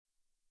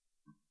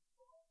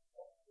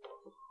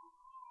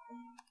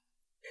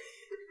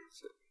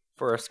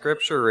For a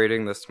scripture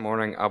reading this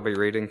morning, I'll be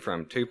reading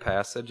from two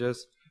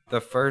passages.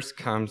 The first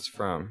comes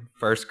from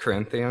 1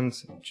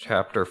 Corinthians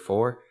chapter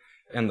 4,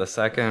 and the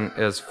second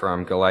is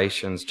from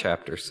Galatians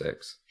chapter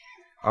 6.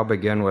 I'll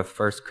begin with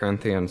 1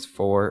 Corinthians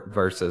 4,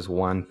 verses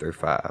 1 through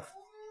 5.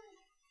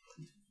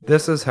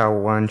 This is how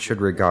one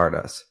should regard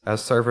us,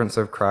 as servants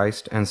of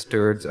Christ and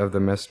stewards of the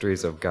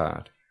mysteries of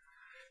God.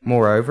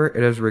 Moreover,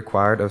 it is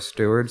required of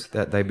stewards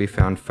that they be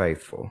found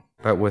faithful.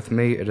 But with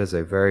me it is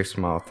a very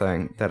small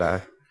thing that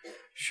I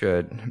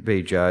should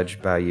be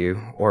judged by you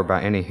or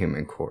by any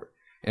human court.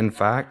 In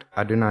fact,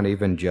 I do not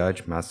even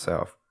judge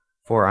myself,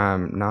 for I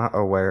am not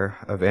aware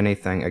of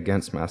anything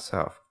against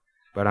myself,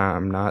 but I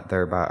am not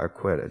thereby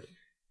acquitted.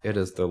 It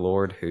is the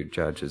Lord who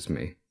judges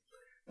me.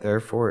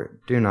 Therefore,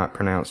 do not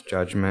pronounce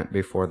judgment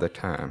before the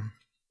time,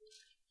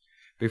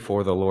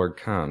 before the Lord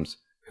comes,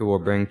 who will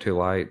bring to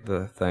light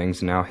the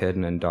things now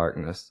hidden in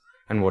darkness,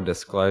 and will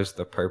disclose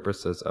the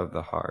purposes of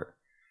the heart.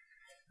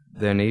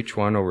 Then each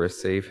one will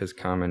receive his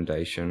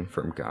commendation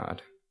from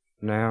God.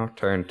 Now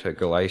turn to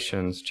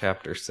Galatians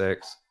chapter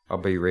 6. I'll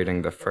be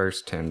reading the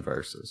first 10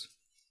 verses.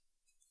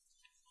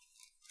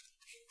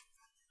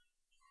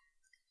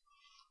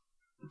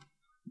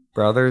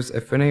 Brothers,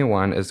 if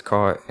anyone is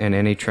caught in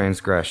any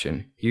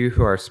transgression, you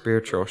who are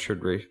spiritual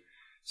should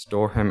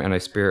restore him in a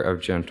spirit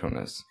of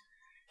gentleness.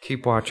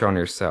 Keep watch on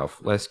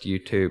yourself, lest you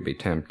too be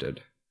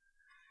tempted.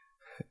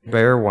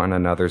 Bear one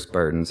another's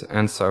burdens,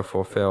 and so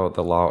fulfill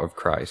the law of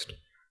Christ.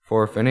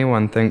 For if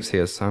anyone thinks he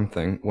is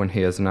something when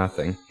he is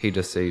nothing, he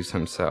deceives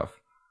himself.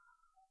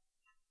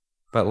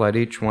 But let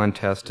each one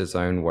test his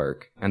own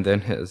work, and then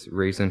his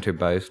reason to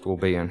boast will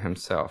be in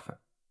himself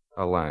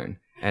alone,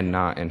 and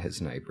not in his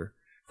neighbor.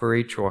 For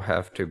each will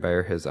have to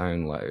bear his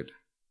own load.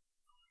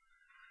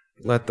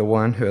 Let the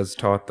one who has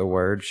taught the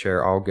word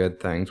share all good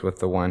things with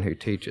the one who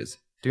teaches.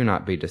 Do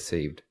not be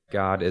deceived.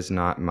 God is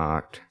not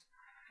mocked.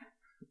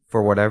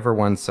 For whatever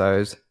one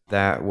sows,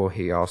 that will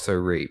he also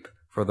reap.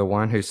 For the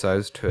one who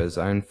sows to his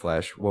own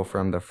flesh will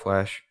from the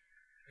flesh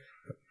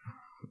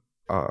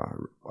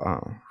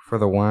for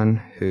the one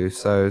who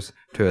sows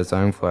to his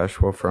own flesh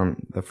will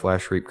from the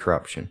flesh reap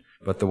corruption.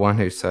 But the one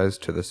who sows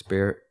to the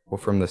Spirit will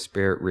from the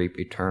Spirit reap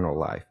eternal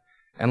life.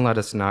 And let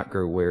us not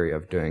grow weary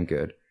of doing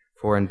good,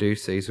 for in due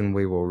season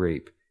we will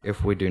reap,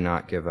 if we do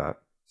not give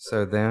up.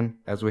 So then,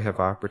 as we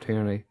have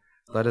opportunity,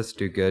 let us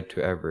do good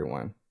to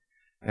everyone,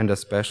 and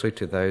especially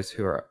to those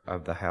who are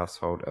of the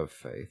household of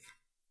faith.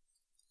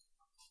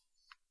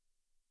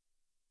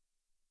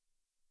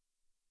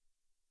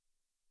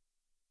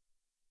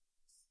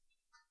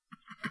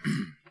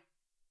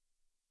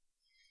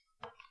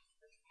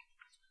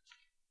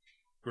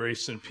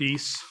 Grace and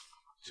peace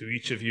to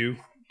each of you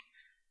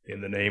in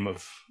the name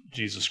of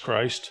Jesus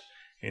Christ.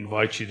 I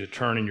invite you to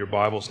turn in your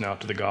Bibles now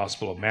to the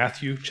Gospel of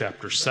Matthew,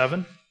 chapter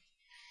 7.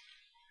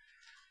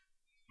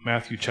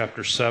 Matthew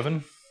chapter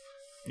 7,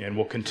 and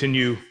we'll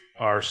continue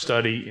our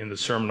study in the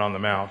Sermon on the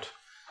Mount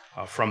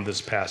from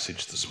this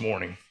passage this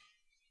morning.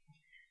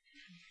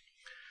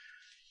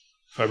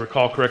 If I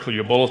recall correctly,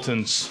 your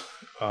bulletins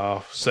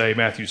say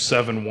Matthew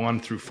 7, 1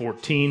 through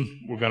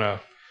 14. We're going to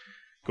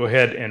go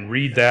ahead and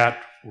read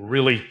that. We're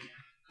really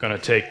going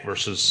to take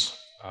verses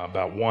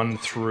about 1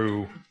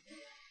 through,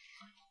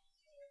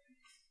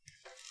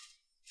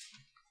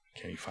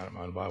 can't you find it in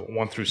my Bible,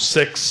 1 through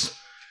 6.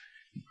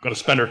 We're going to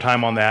spend our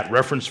time on that,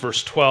 reference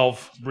verse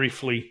 12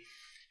 briefly,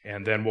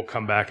 and then we'll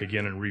come back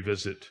again and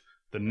revisit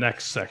the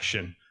next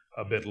section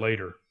a bit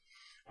later.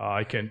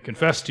 I can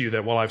confess to you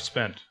that while I've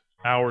spent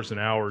hours and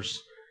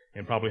hours,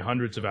 and probably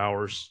hundreds of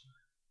hours,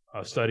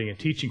 studying and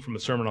teaching from the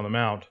Sermon on the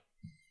Mount,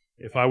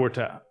 if I were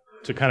to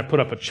kind of put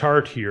up a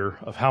chart here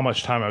of how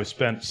much time I've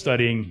spent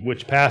studying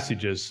which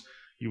passages,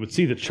 you would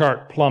see the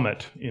chart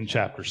plummet in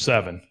chapter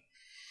 7.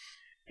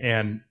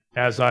 And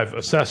as I've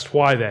assessed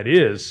why that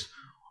is,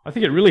 I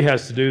think it really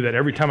has to do that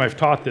every time I've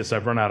taught this,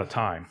 I've run out of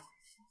time.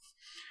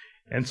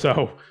 And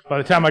so by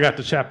the time I got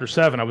to chapter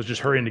 7, I was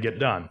just hurrying to get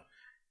done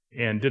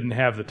and didn't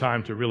have the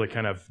time to really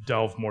kind of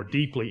delve more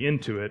deeply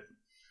into it.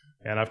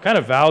 And I've kind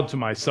of vowed to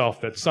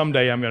myself that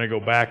someday I'm going to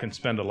go back and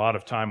spend a lot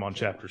of time on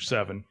chapter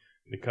 7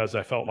 because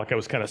I felt like I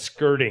was kind of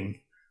skirting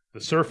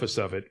the surface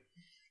of it.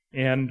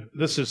 And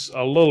this is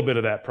a little bit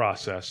of that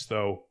process,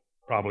 though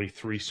probably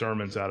 3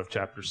 sermons out of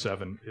chapter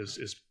 7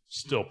 is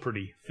still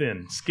pretty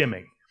thin,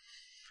 skimming.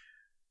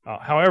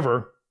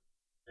 However,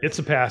 it's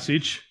a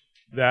passage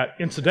that,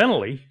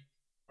 incidentally,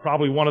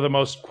 probably one of the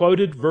most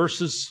quoted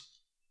verses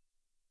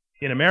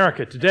in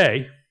America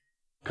today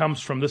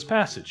comes from this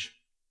passage.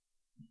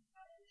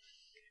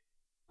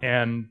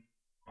 And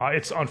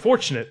it's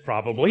unfortunate,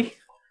 probably,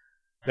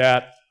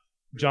 that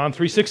John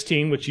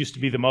 3:16, which used to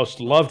be the most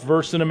loved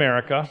verse in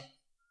America,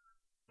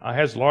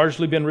 has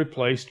largely been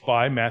replaced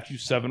by Matthew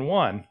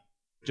 7:1,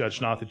 judge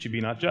not that you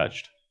be not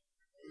judged.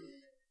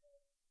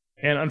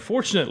 And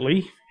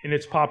unfortunately, in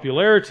its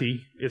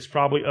popularity, it's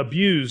probably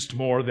abused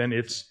more than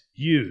it's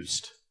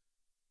used,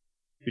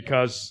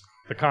 because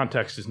the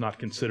context is not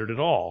considered at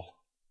all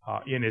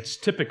in its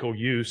typical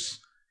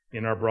use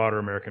in our broader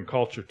American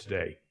culture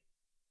today.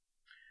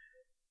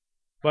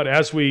 But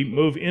as we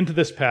move into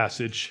this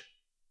passage,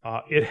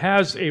 it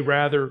has a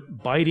rather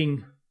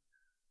biting,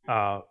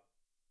 that's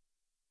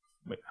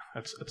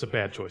a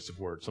bad choice of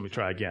words. Let me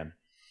try again.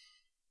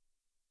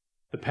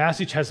 The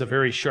passage has a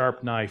very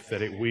sharp knife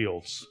that it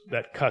wields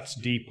that cuts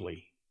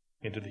deeply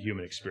into the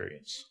human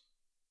experience.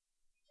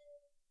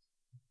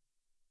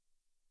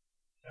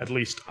 At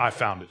least I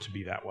found it to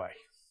be that way.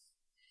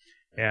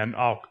 And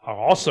I'll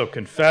also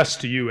confess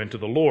to you and to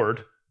the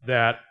Lord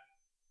that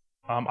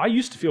I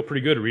used to feel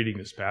pretty good reading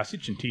this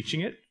passage and teaching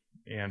it,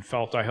 and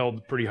felt I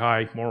held pretty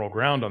high moral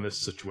ground on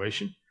this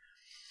situation,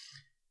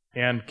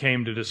 and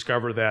came to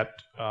discover that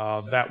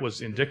that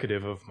was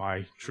indicative of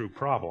my true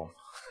problem.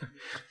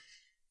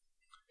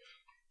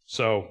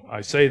 So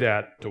I say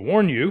that to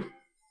warn you,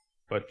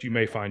 but you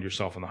may find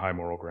yourself on the high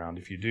moral ground.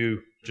 If you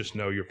do, just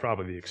know you're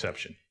probably the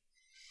exception.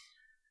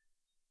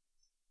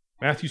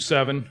 Matthew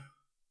 7,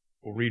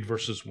 we'll read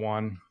verses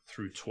 1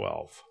 through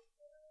 12.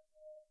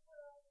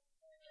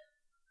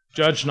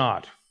 Judge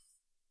not,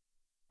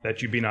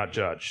 that you be not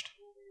judged.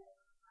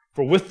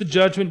 For with the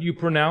judgment you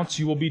pronounce,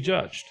 you will be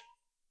judged.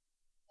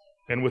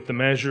 And with the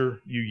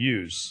measure you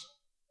use,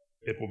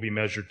 it will be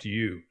measured to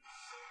you.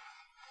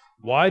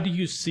 Why do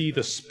you see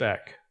the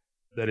speck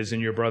that is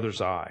in your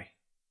brother's eye,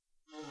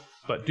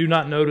 but do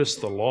not notice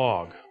the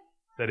log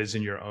that is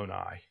in your own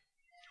eye?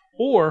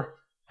 Or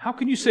how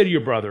can you say to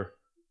your brother,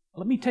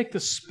 let me take the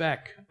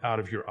speck out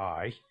of your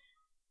eye,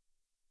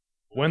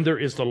 when there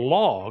is the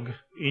log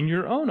in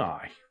your own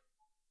eye?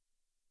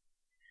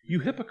 You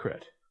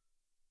hypocrite!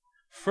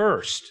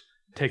 First,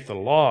 take the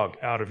log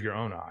out of your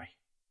own eye,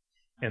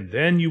 and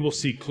then you will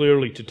see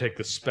clearly to take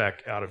the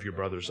speck out of your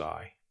brother's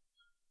eye.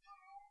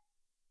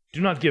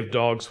 Do not give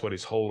dogs what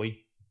is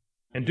holy,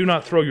 and do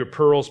not throw your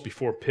pearls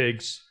before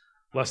pigs,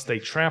 lest they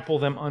trample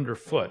them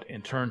underfoot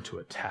and turn to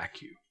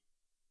attack you.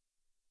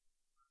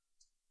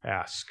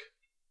 Ask,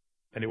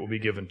 and it will be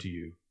given to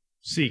you.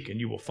 Seek, and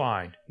you will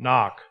find.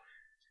 Knock,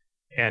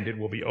 and it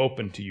will be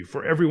opened to you.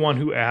 For everyone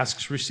who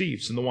asks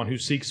receives, and the one who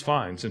seeks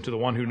finds, and to the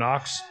one who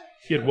knocks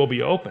it will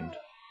be opened.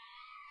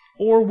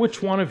 Or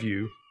which one of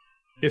you,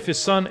 if his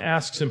son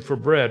asks him for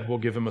bread, will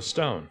give him a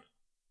stone?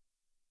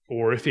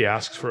 Or if he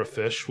asks for a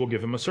fish, will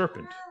give him a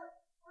serpent?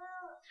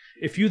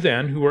 If you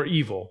then, who are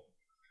evil,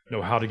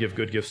 know how to give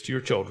good gifts to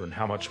your children,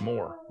 how much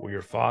more will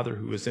your Father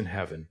who is in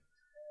heaven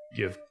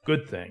give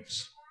good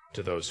things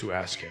to those who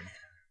ask him?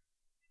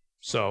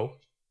 So,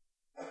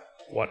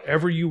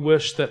 whatever you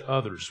wish that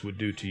others would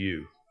do to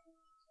you,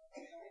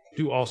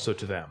 do also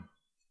to them,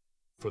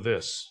 for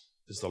this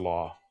is the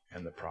law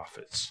and the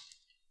prophets.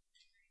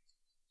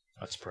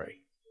 Let's pray.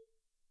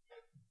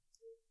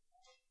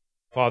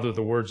 Father,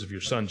 the words of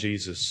your Son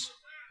Jesus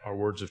are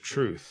words of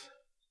truth.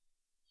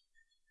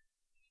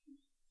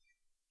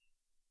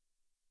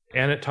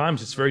 And at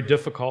times it's very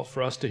difficult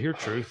for us to hear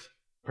truth,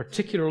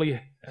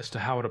 particularly as to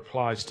how it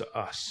applies to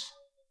us.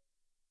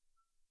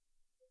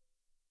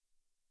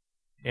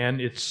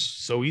 And it's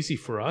so easy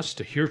for us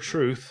to hear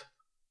truth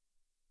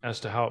as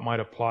to how it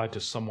might apply to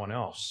someone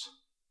else.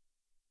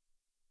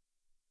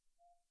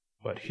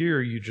 But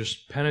here you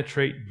just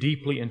penetrate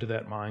deeply into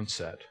that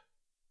mindset.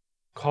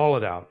 Call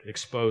it out,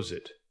 expose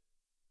it,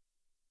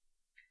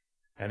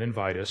 and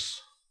invite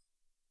us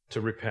to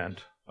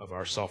repent of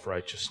our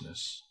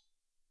self-righteousness,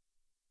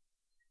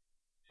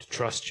 to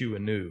trust you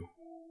anew,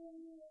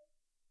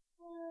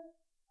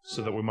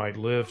 so that we might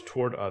live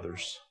toward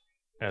others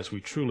as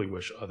we truly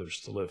wish others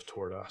to live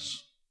toward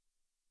us.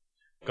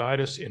 Guide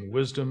us in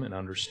wisdom and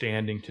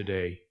understanding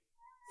today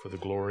for the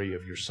glory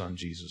of your Son,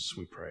 Jesus,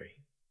 we pray.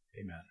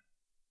 Amen.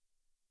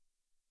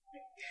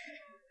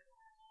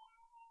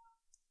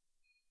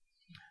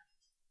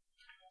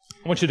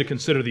 I want you to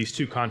consider these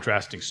two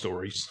contrasting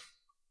stories,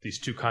 these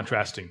two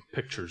contrasting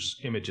pictures,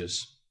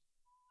 images.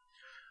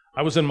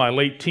 I was in my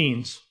late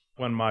teens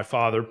when my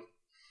father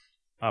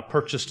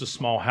purchased a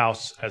small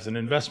house as an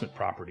investment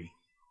property.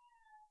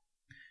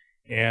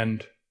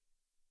 And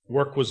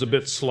work was a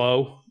bit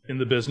slow in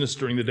the business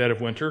during the dead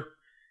of winter.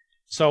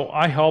 So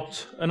I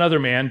helped another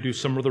man do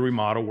some of the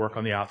remodel work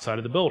on the outside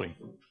of the building,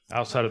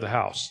 outside of the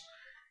house.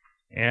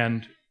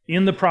 And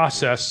in the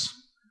process,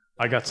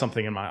 I got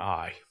something in my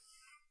eye.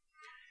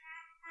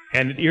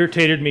 And it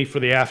irritated me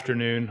for the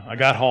afternoon. I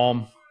got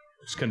home,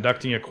 was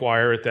conducting a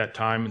choir at that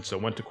time, and so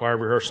went to choir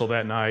rehearsal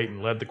that night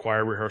and led the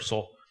choir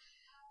rehearsal.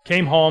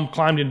 Came home,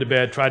 climbed into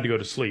bed, tried to go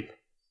to sleep.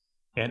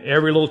 And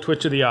every little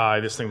twitch of the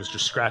eye, this thing was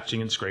just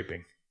scratching and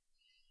scraping.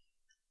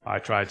 I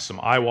tried some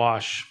eye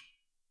wash,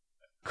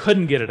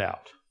 couldn't get it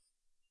out.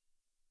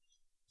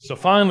 So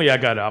finally I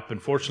got up,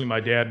 and fortunately my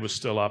dad was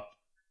still up.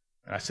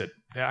 And I said,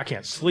 I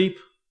can't sleep.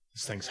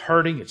 This thing's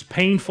hurting. It's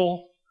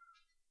painful.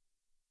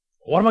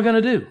 What am I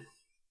going to do?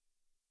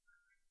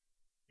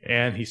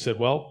 And he said,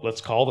 well,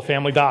 let's call the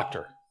family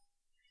doctor.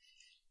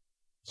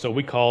 So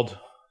we called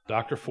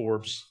Dr.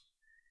 Forbes,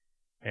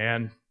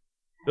 and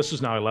this was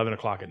now 11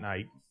 o'clock at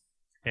night.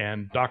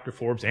 And Dr.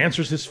 Forbes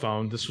answers his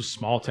phone. This was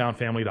small-town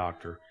family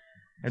doctor,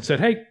 and said,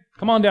 hey,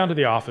 come on down to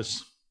the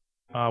office.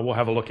 We'll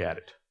have a look at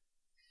it.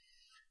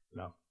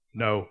 Now,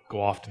 no,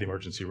 go off to the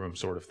emergency room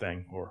sort of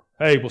thing, or,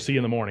 hey, we'll see you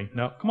in the morning.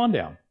 No, come on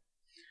down.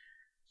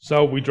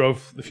 So we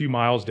drove the few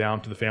miles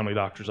down to the family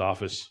doctor's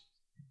office,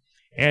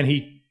 and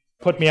he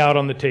put me out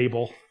on the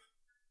table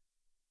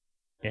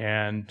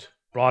and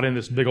brought in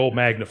this big old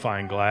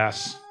magnifying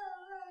glass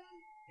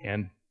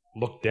and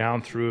looked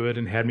down through it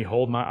and had me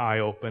hold my eye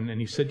open, and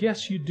he said,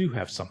 yes, you do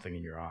have something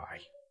in your eye.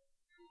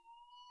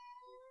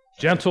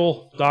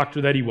 Gentle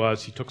doctor that he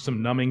was, he took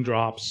some numbing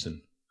drops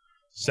and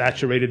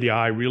saturated the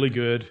eye really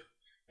good.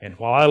 And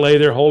while I lay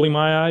there holding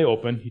my eye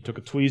open, he took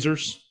a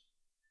tweezers,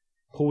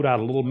 pulled out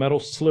a little metal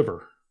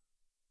sliver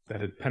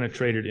that had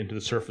penetrated into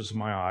the surface of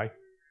my eye.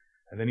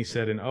 And then he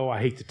said, and oh, I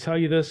hate to tell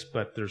you this,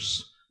 but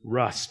there's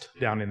rust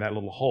down in that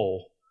little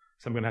hole,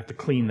 so I'm going to have to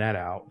clean that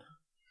out.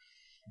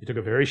 He took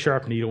a very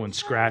sharp needle and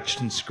scratched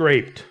and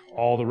scraped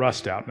all the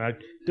rust out. And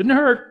it didn't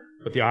hurt,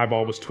 but the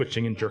eyeball was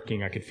twitching and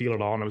jerking. I could feel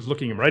it all, and I was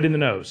looking him right in the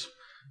nose,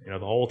 the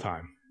whole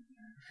time.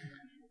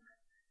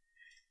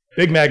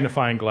 Big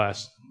magnifying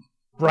glass,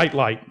 bright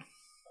light,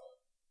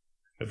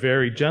 a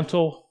very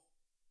gentle,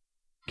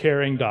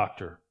 caring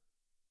doctor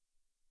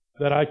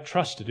that I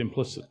trusted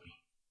implicitly.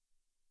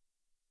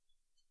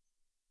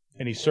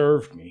 And he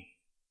served me.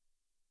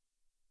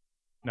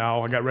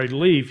 Now I got ready to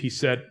leave. He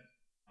said,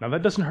 now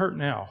that doesn't hurt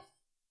now,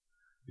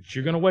 but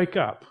you're going to wake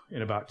up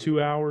in about 2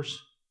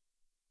 hours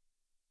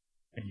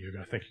and you're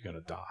going to think you're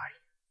going to die.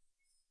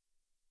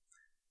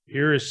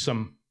 Here is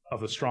some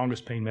of the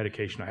strongest pain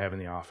medication I have in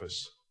the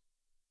office.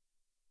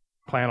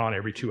 Plan on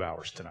every 2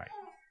 hours tonight.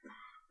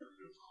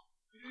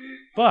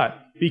 But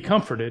be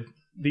comforted,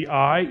 the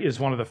eye is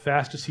one of the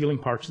fastest healing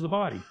parts of the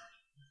body.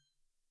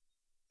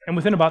 And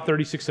within about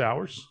 36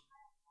 hours,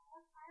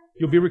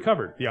 you'll be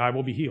recovered. The eye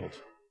will be healed.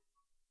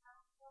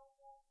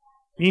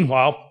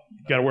 Meanwhile,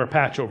 you've got to wear a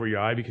patch over your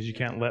eye because you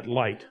can't let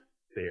light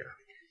there.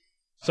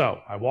 So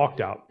I walked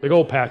out, big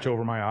old patch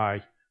over my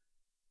eye,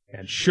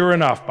 and sure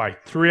enough, by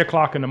 3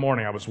 o'clock in the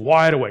morning, I was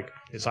wide awake.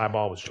 His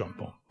eyeball was going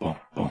boom, boom,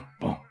 boom,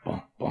 boom,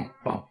 boom, boom,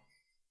 boom.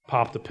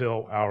 Popped the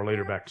pill, hour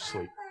later, back to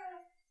sleep.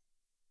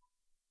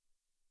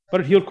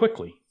 But it healed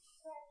quickly.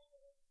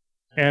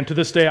 And to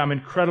this day, I'm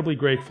incredibly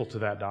grateful to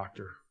that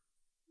doctor.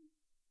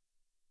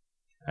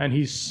 And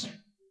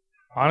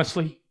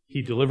honestly,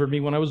 he delivered me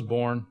when I was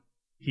born.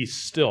 He's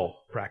still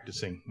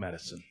practicing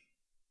medicine.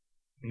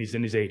 And he's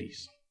in his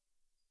 80s.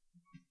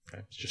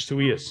 Okay? It's just who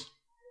he is.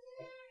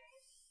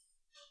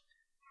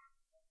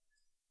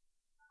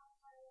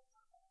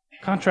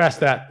 Contrast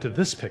that to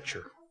this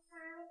picture.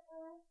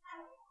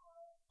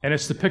 And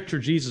it's the picture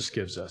Jesus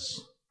gives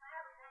us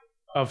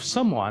of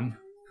someone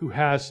who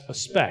has a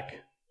speck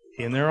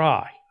in their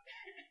eye.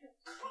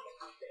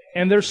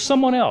 And there's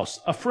someone else,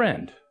 a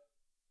friend,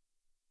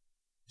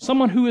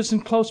 someone who is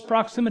in close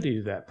proximity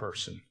to that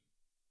person,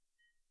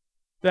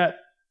 that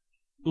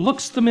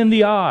looks them in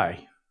the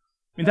eye.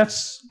 I mean,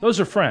 those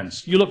are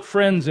friends. You look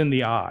friends in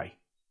the eye.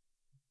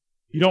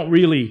 You don't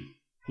really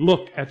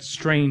look at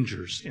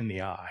strangers in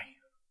the eye.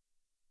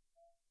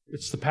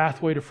 It's the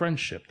pathway to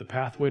friendship, the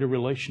pathway to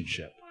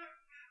relationship.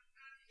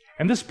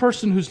 And this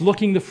person who's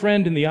looking the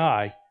friend in the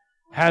eye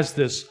has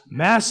this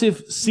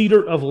massive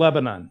cedar of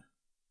Lebanon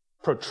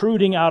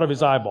protruding out of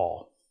his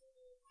eyeball.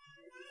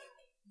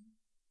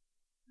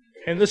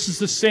 And this is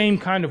the same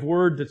kind of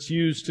word that's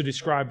used to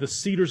describe the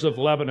cedars of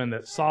Lebanon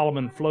that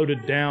Solomon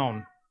floated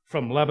down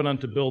from Lebanon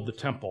to build the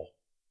temple.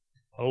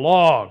 A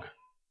log.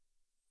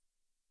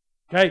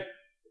 Okay,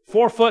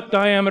 4 foot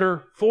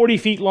diameter, 40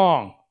 feet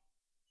long.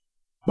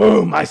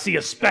 Boom, I see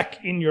a speck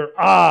in your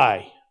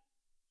eye.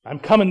 I'm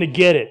coming to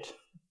get it.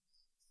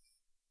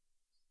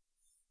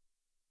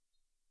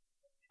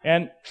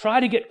 And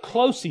try to get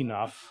close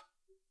enough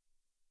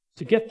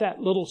to get that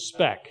little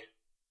speck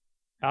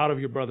out of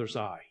your brother's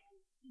eye.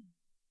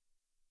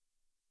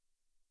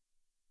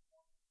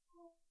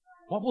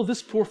 What will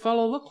this poor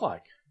fellow look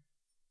like?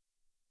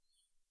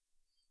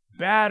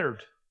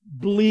 Battered,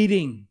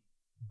 bleeding,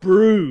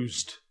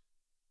 bruised.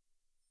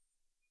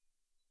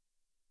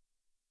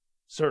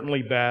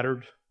 Certainly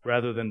battered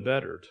rather than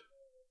bettered.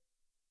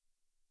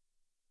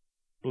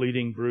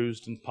 Bleeding,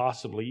 bruised, and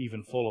possibly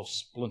even full of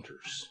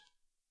splinters.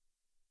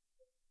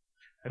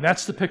 And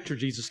that's the picture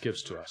Jesus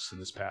gives to us in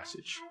this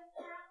passage.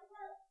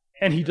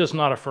 And he does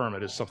not affirm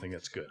it as something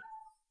that's good.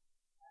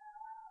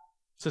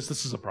 He says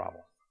this is a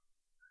problem.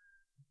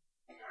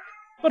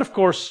 But of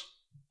course,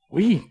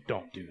 we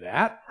don't do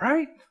that,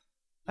 right?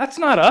 That's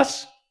not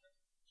us.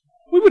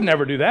 We would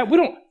never do that.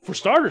 For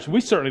starters, we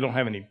certainly don't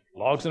have any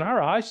logs in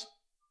our eyes.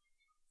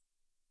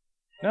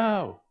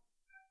 No.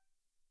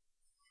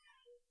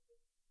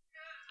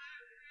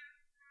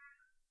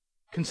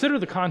 Consider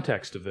the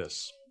context of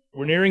this.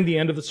 We're nearing the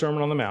end of the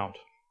Sermon on the Mount.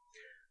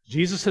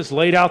 Jesus has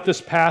laid out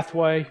this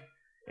pathway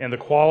and the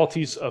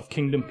qualities of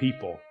kingdom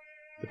people.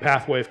 The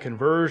pathway of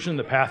conversion,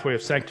 the pathway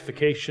of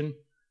sanctification.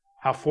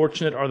 How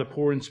fortunate are the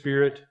poor in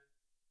spirit,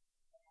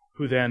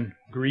 who then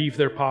grieve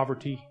their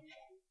poverty,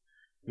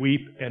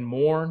 weep and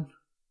mourn,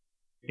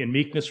 in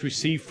meekness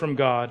receive from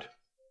God,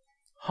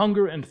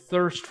 hunger and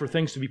thirst for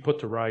things to be put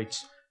to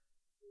rights.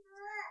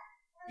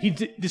 He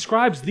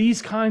describes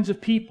these kinds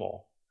of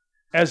people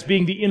as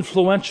being the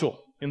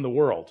influential in the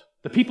world,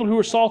 the people who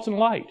are salt and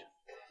light,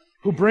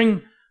 who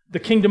bring the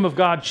kingdom of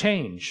God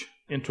change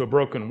into a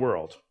broken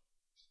world.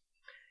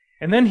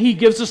 And then he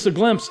gives us a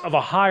glimpse of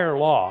a higher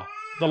law,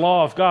 the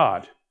law of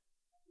God,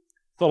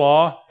 the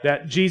law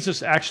that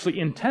Jesus actually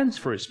intends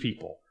for his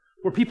people,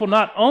 where people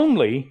not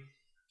only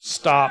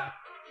stop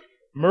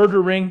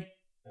murdering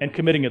and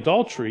committing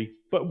adultery,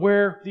 but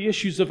where the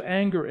issues of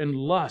anger and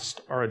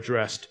lust are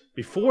addressed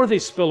before they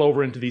spill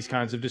over into these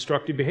kinds of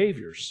destructive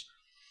behaviors.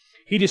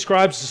 He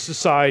describes a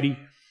society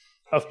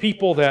of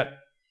people that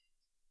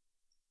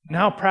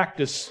now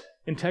practice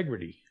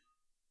integrity,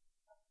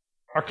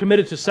 are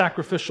committed to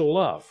sacrificial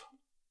love.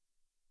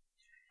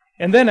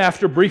 And then,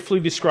 after briefly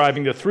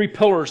describing the three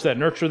pillars that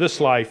nurture this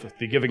life,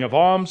 the giving of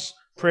alms,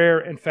 prayer,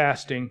 and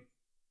fasting,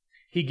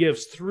 he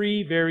gives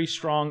three very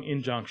strong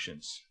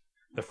injunctions.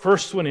 The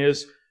first one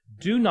is,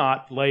 do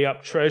not lay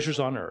up treasures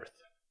on earth.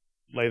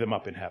 Lay them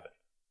up in heaven.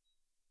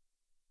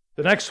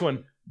 The next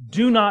one,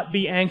 do not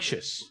be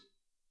anxious.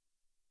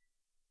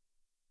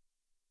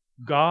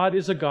 God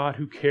is a God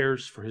who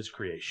cares for his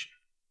creation.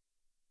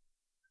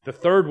 The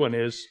third one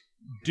is,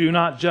 do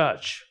not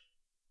judge.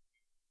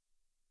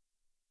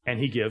 And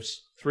he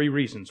gives three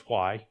reasons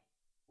why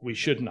we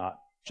should not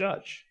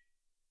judge.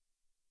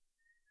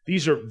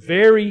 These are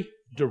very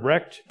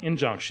direct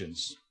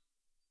injunctions.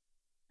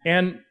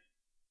 And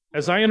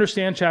as I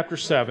understand chapter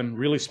 7,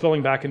 really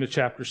spilling back into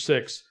chapter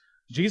 6,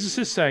 Jesus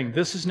is saying,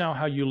 this is now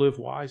how you live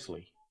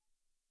wisely,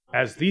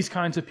 as these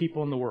kinds of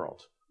people in the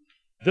world.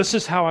 This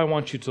is how I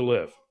want you to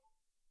live.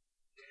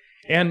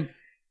 And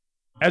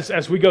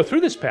as we go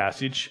through this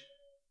passage,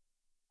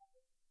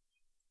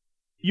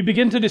 you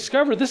begin to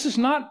discover this is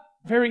not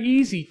very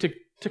easy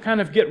to kind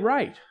of get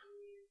right.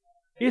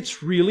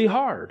 It's really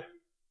hard.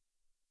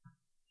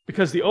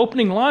 Because the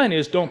opening line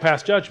is, don't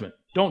pass judgment,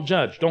 don't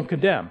judge, don't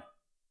condemn.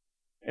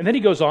 And then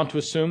he goes on to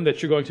assume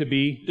that you're going to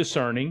be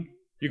discerning,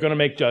 you're going to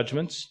make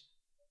judgments,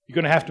 you're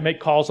going to have to make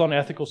calls on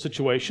ethical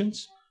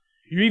situations,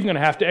 you're even going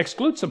to have to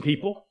exclude some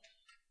people,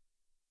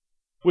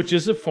 which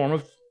is a form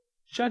of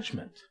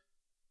judgment.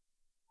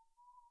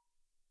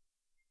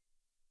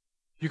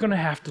 You're going to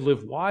have to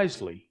live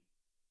wisely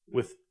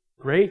with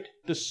great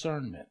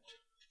discernment.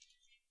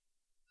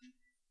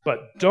 But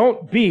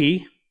don't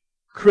be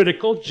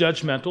critical,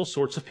 judgmental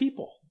sorts of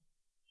people.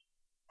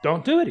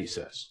 Don't do it, he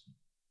says.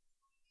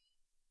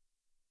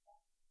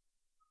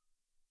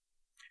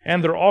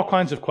 And there are all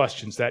kinds of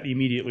questions that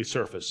immediately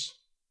surface,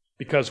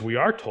 because we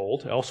are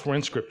told elsewhere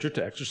in Scripture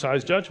to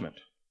exercise judgment.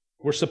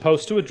 We're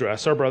supposed to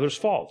address our brother's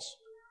faults.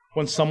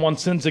 When someone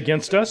sins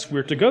against us,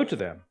 we're to go to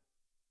them.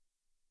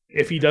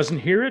 If he doesn't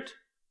hear it,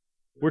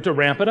 we're to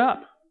ramp it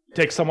up,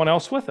 take someone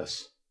else with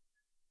us.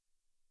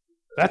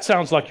 That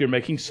sounds like you're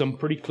making some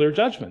pretty clear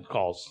judgment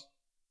calls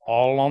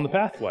all along the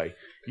pathway.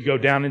 You go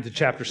down into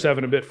chapter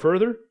 7 a bit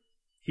further.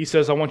 He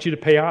says, I want you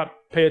to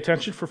pay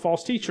attention for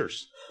false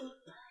teachers.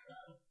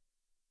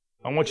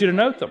 I want you to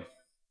note them.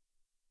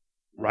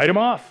 Write them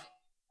off.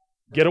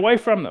 Get away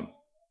from them.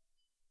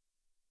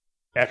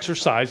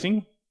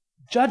 Exercising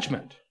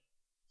judgment.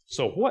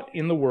 So what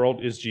in the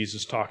world is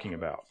Jesus talking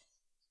about?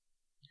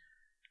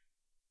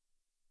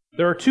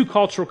 There are two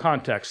cultural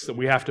contexts that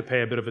we have to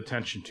pay a bit of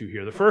attention to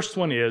here. The first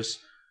one is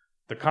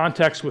the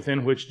context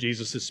within which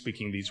Jesus is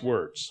speaking these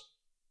words.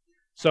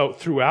 So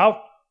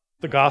throughout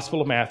the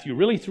Gospel of Matthew,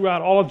 really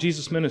throughout all of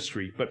Jesus'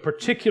 ministry, but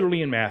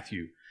particularly in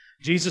Matthew,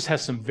 Jesus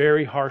has some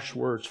very harsh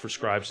words for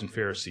scribes and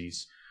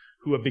Pharisees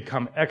who have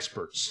become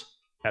experts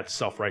at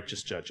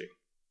self-righteous judging.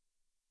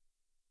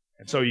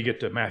 And so you get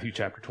to Matthew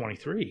chapter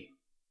 23.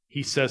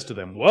 He says to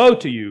them, woe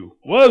to you,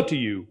 woe to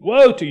you,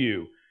 woe to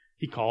you.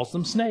 He calls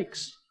them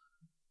snakes.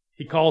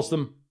 He calls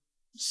them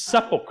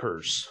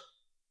sepulchres,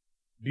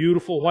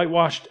 beautiful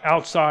whitewashed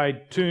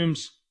outside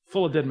tombs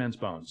full of dead men's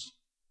bones.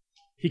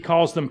 He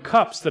calls them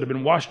cups that have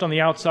been washed on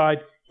the outside,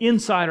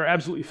 inside are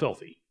absolutely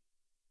filthy.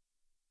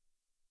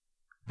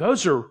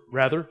 Those are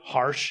rather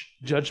harsh,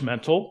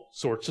 judgmental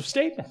sorts of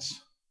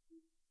statements.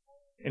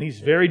 And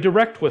he's very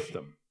direct with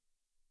them.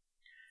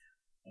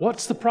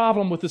 What's the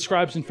problem with the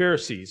scribes and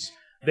Pharisees?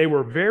 They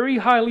were very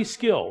highly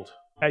skilled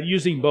at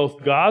using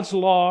both God's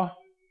law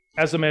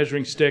as a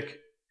measuring stick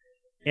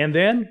and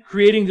then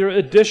creating their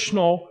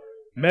additional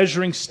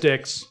measuring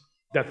sticks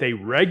that they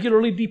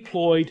regularly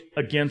deployed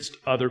against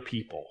other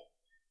people.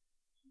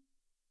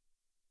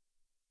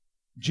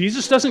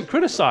 Jesus doesn't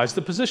criticize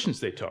the positions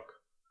they took.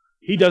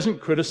 He doesn't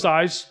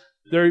criticize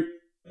the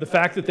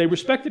fact that they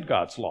respected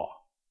God's law.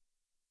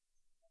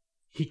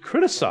 He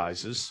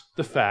criticizes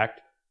the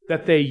fact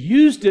that they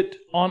used it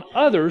on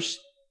others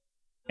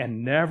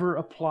and never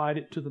applied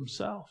it to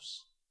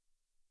themselves.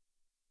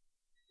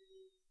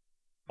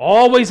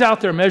 Always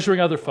out there measuring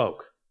other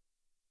folk.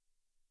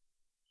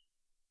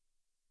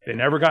 They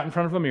never got in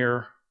front of a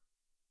mirror,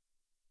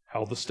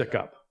 held the stick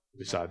up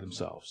beside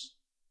themselves,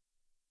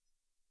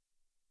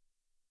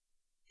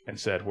 and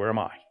said, where am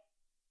I?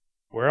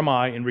 Where am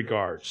I in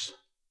regards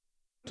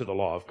to the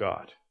law of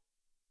God?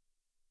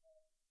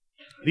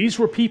 These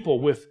were people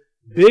with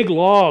big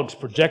logs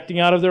projecting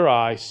out of their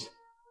eyes,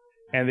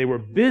 And they were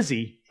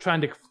busy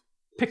trying to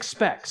pick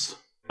specks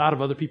out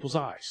of other people's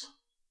eyes.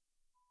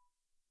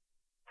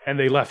 And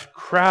they left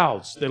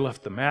crowds, they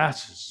left the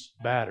masses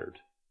battered,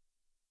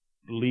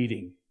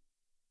 bleeding,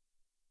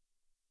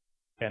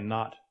 and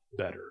not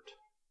bettered.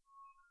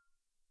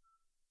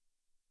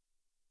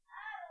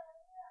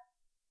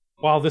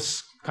 While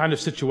this kind of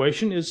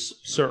situation is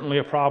certainly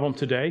a problem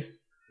today,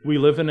 we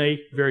live in a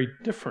very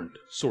different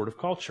sort of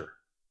culture.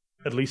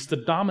 At least the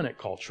dominant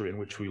culture in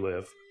which we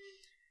live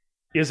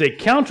is a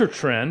counter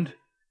trend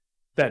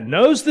that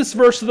knows this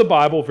verse of the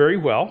Bible very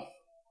well,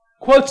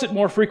 quotes it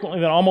more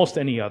frequently than almost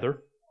any other,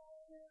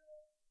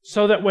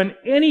 so that when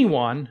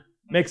anyone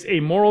makes a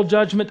moral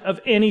judgment of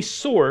any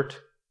sort,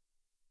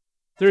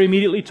 they're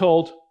immediately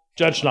told,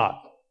 judge not.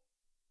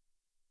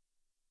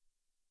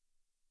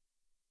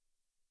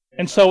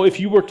 And so if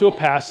you were to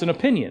pass an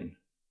opinion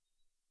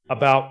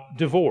about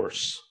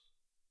divorce,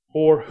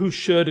 or who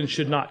should and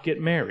should not get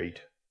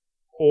married,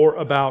 or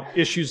about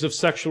issues of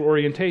sexual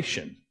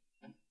orientation,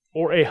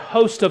 or a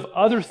host of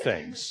other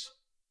things,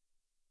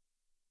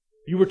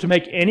 you were to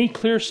make any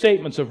clear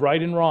statements of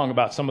right and wrong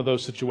about some of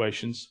those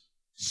situations,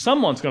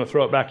 someone's going to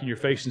throw it back in your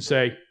face and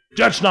say,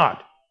 judge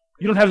not.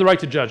 You don't have the right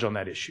to judge on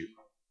that issue.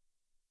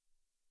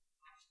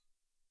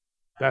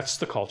 That's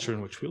the culture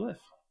in which we live.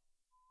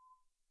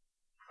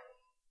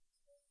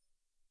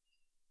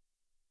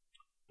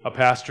 A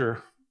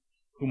pastor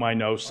whom I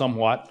know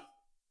somewhat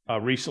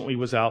recently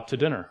was out to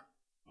dinner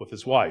with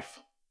his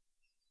wife.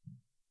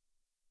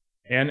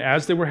 And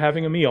as they were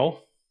having a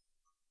meal,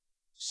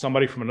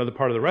 somebody from another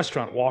part of the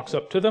restaurant walks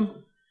up to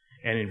them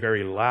and in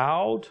very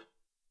loud,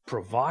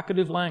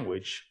 provocative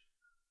language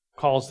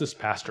calls this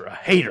pastor a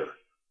hater.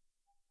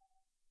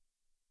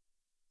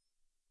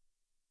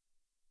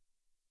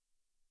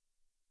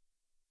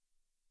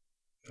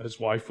 His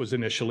wife was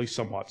initially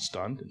somewhat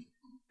stunned and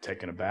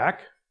taken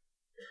aback.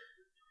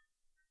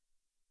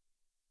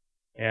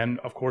 And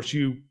of course,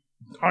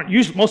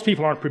 most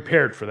people aren't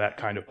prepared for that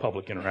kind of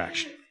public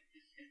interaction.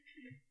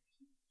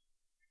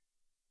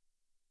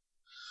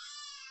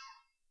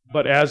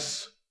 But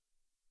as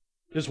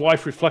his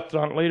wife reflected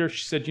on it later,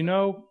 she said, you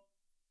know,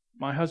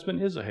 my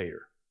husband is a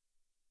hater.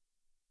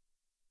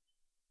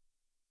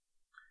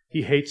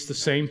 He hates the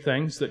same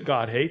things that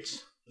God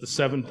hates, the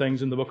 7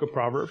 things in the book of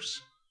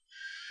Proverbs.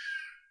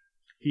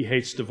 He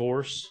hates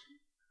divorce.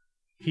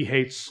 He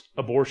hates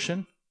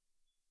abortion.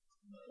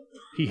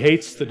 He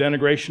hates the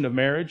denigration of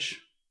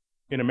marriage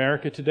in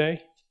America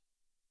today.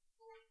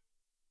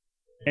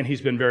 And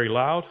he's been very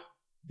loud.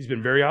 He's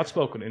been very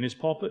outspoken in his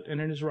pulpit and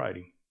in his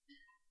writing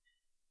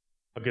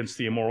against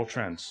the immoral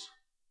trends.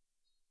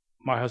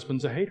 My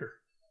husband's a hater.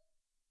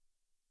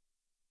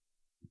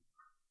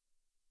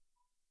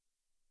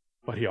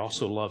 But he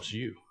also loves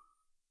you.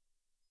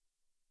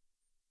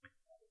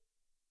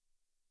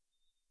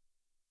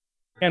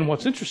 And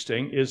what's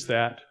interesting is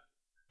that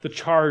the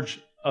charge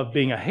of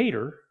being a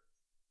hater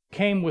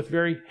came with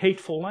very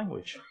hateful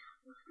language.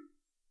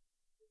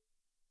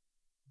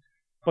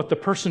 But the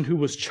person who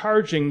was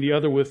charging the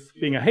other with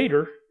being a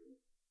hater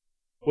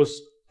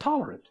was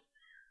tolerant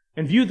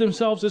and viewed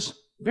themselves as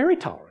very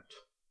tolerant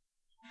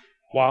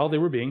while they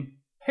were being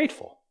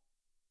hateful.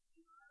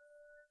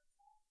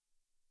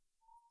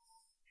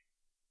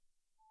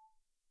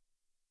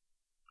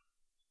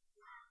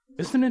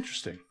 Isn't it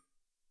interesting?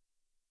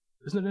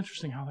 Isn't it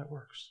interesting how that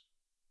works?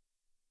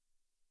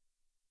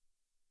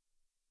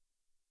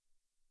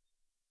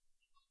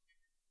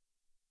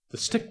 The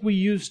stick we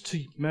use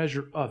to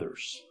measure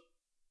others,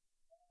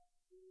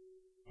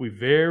 we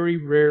very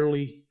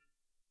rarely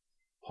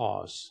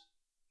pause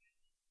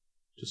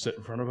to sit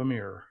in front of a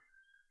mirror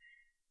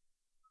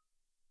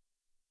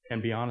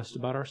and be honest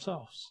about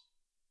ourselves.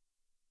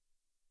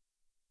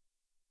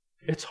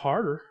 It's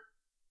harder.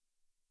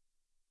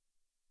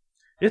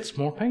 It's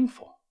more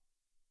painful.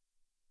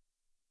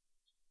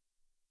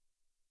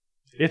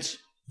 It's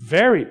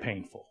very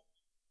painful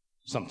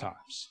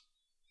sometimes.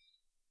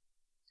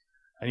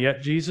 And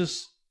yet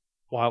Jesus,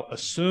 while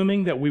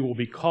assuming that we will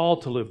be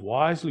called to live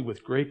wisely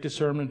with great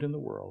discernment in the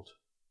world,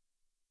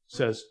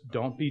 says,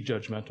 don't be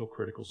judgmental,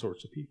 critical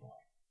sorts of people.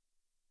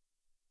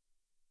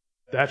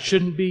 That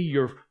shouldn't be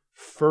your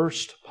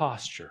first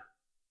posture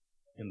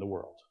in the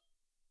world.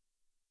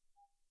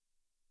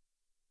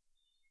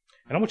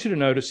 And I want you to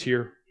notice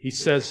here, he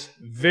says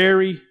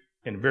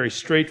in very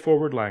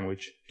straightforward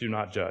language, do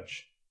not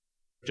judge.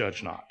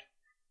 Judge not.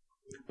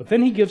 But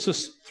then he gives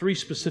us 3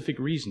 specific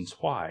reasons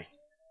why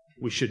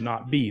we should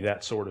not be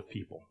that sort of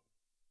people.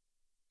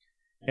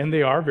 And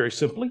they are, very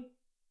simply,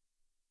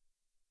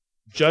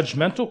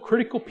 judgmental,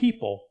 critical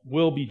people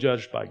will be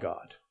judged by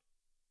God.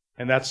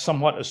 And that's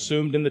somewhat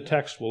assumed in the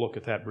text. We'll look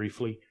at that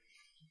briefly.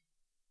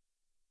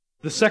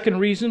 The second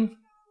reason,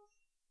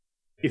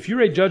 if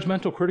you're a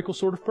judgmental, critical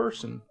sort of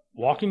person,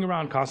 walking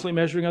around constantly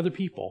measuring other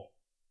people,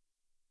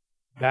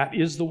 that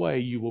is the way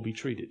you will be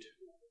treated.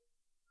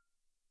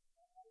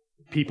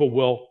 People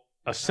will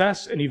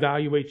assess and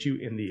evaluate you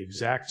in the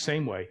exact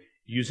same way,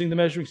 using the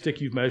measuring stick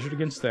you've measured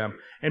against them.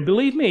 And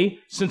believe me,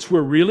 since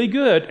we're really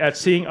good at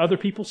seeing other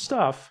people's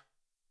stuff,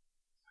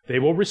 they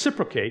will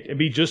reciprocate and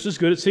be just as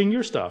good at seeing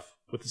your stuff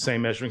with the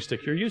same measuring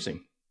stick you're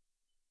using.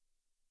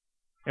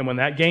 And when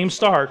that game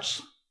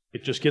starts,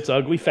 it just gets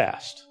ugly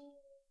fast.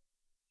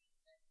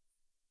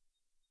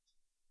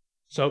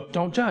 So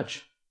don't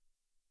judge.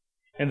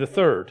 And the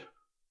third,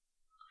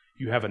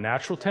 you have a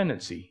natural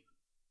tendency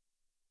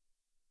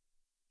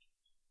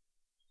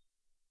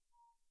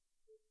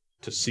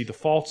to see the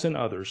faults in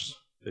others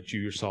that you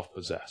yourself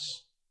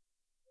possess.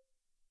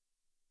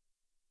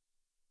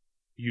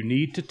 You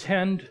need to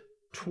tend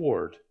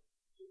toward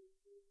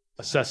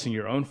assessing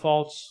your own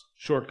faults,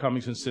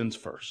 shortcomings, and sins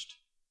first.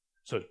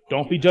 So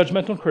don't be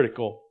judgmental and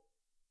critical.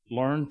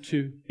 Learn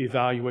to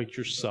evaluate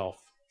yourself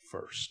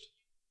first.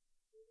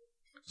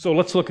 So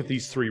let's look at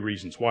these three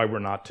reasons why we're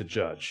not to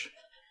judge.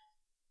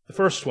 The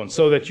first one,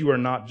 so that you are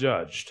not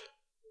judged.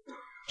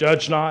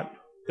 Judge not,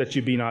 that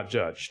you be not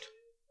judged.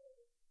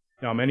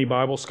 Now, many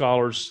Bible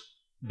scholars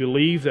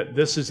believe that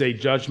this is a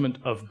judgment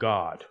of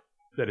God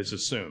that is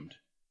assumed.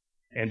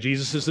 And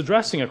Jesus is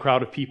addressing a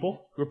crowd of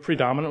people who are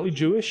predominantly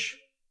Jewish,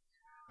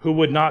 who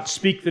would not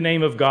speak the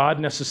name of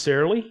God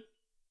necessarily,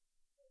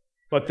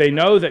 but they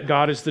know that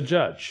God is the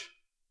judge.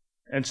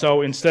 And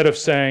so instead of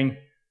saying,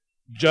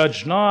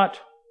 judge not,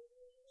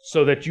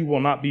 so that you will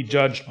not be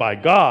judged by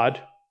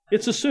God,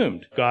 it's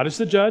assumed God is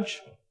the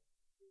judge,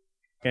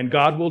 and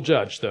God will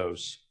judge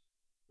those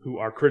who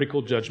are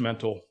critical,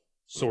 judgmental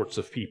sorts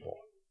of people.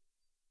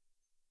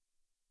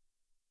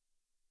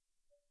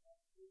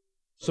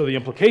 So the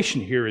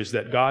implication here is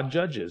that God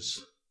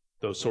judges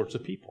those sorts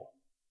of people.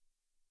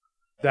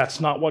 That's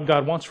not what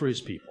God wants for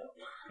his people,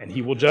 and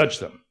he will judge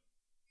them.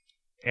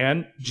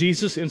 And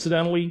Jesus,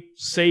 incidentally,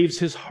 saves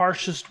his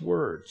harshest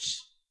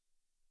words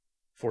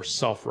for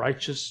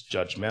self-righteous,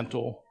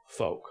 judgmental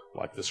folk,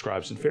 like the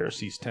scribes and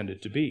Pharisees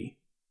tended to be.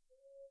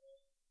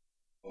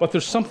 But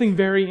there's something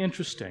very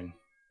interesting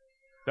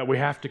that we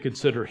have to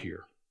consider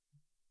here.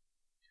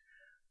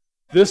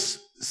 This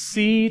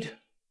seed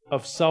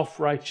of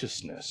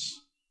self-righteousness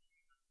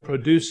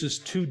produces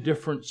two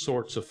different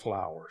sorts of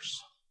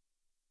flowers.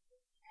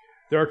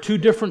 There are two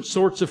different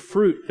sorts of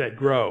fruit that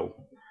grow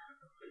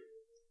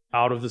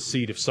out of the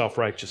seed of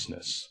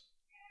self-righteousness.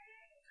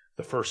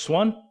 The first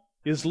one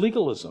is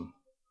legalism.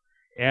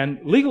 And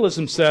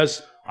legalism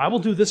says, I will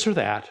do this or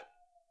that.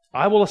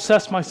 I will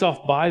assess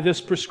myself by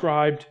this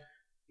prescribed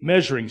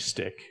measuring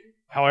stick.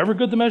 However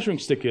good the measuring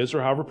stick is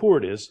or however poor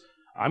it is,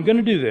 I'm going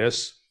to do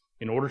this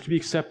in order to be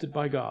accepted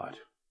by God,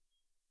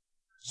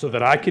 so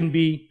that I can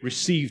be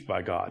received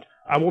by God.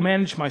 I will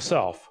manage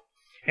myself,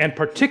 and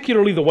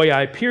particularly the way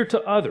I appear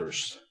to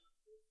others,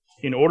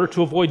 in order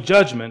to avoid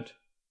judgment.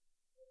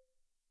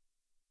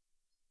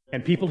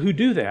 And people who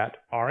do that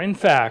are, in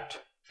fact,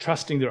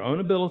 trusting their own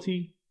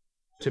ability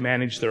to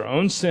manage their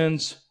own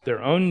sins,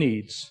 their own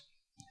needs,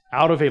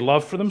 out of a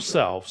love for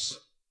themselves,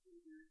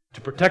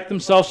 to protect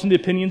themselves from the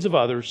opinions of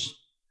others,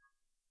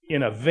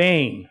 in a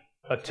vain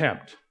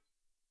attempt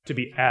to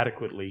be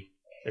adequately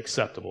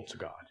acceptable to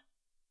God.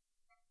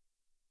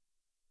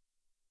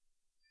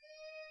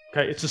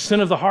 Okay, it's a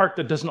sin of the heart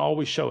that doesn't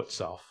always show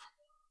itself.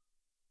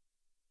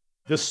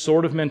 This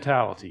sort of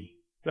mentality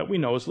that we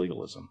know as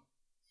legalism.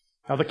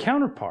 Now, the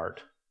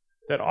counterpart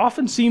that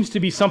often seems to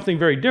be something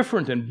very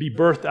different and be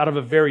birthed out of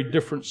a very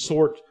different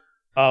sort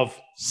of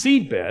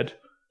seedbed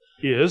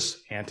is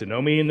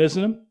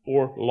antinomianism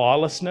or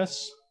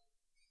lawlessness.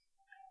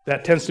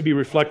 That tends to be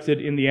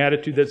reflected in the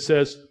attitude that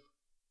says,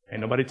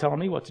 ain't nobody telling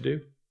me what to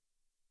do.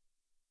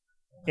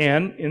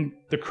 And in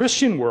the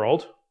Christian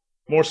world,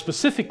 more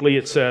specifically,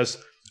 it says,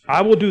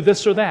 I will do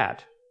this or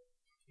that,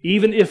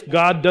 even if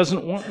God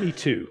doesn't want me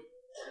to.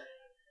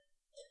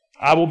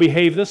 I will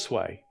behave this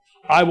way.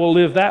 I will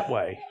live that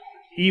way,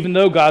 even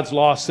though God's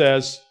law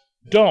says,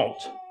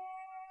 don't.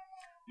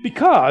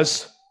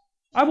 Because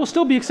I will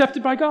still be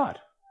accepted by God.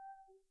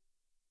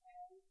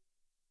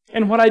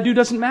 And what I do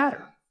doesn't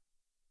matter.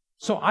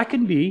 So I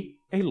can be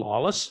a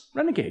lawless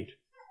renegade.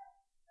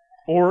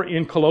 Or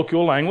in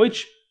colloquial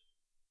language,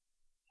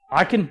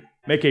 I can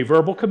make a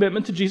verbal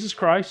commitment to Jesus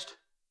Christ,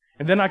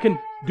 and then I can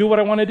do what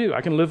I want to do.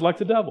 I can live like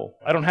the devil.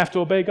 I don't have to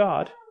obey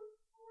God.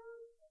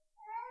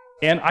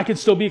 And I can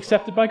still be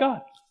accepted by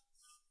God.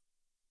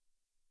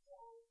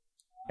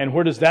 And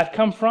where does that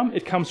come from?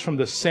 It comes from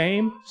the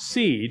same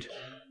seed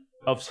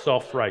of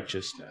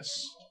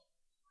self-righteousness.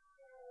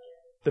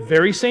 The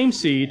very same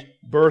seed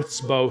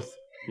births both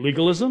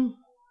legalism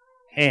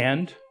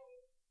and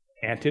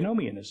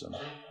antinomianism,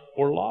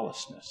 or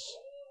lawlessness.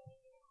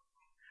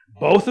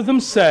 Both of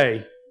them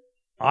say,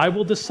 I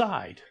will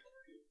decide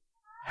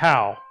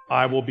how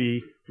I will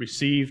be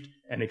received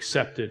and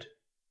accepted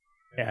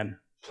and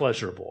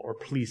pleasurable or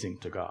pleasing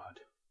to God.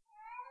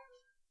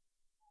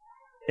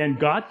 And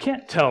God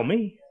can't tell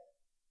me.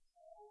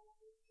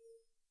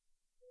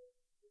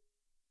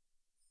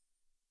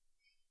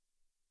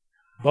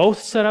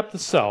 Both set up the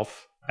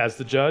self as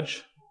the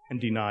judge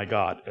and deny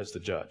God as the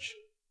judge.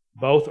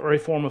 Both are a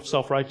form of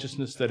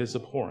self-righteousness that is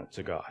abhorrent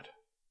to God.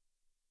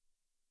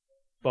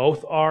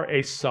 Both are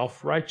a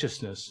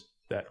self-righteousness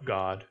that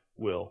God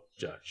will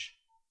judge.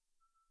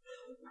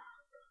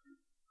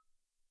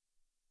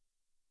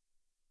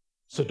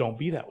 So don't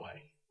be that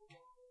way.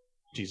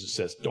 Jesus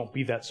says, don't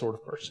be that sort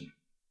of person,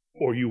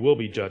 or you will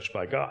be judged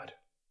by God.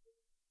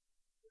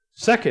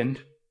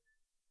 Second,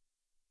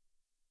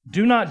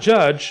 do not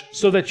judge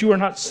so that you are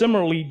not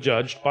similarly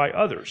judged by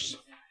others.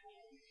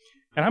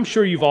 And I'm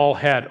sure you've all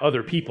had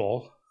other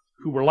people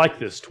who were like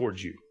this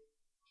towards you.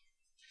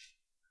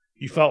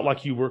 You felt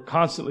like you were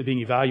constantly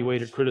being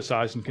evaluated,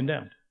 criticized, and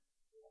condemned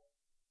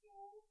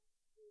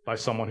by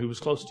someone who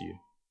was close to you.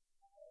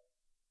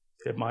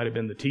 It might have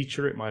been the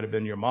teacher, it might have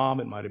been your mom,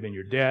 it might have been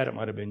your dad, it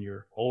might have been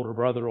your older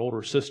brother,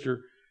 older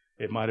sister,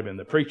 it might have been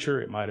the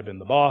preacher, it might have been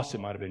the boss,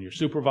 it might have been your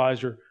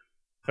supervisor.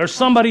 There's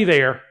somebody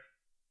there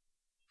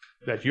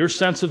that your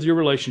sense of your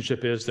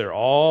relationship is they're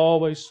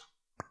always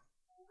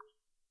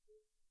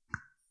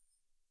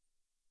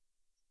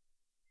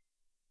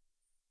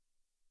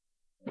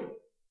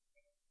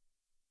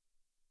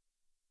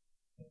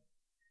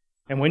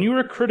and when you're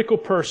a critical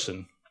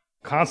person,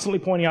 constantly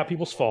pointing out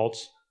people's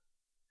faults,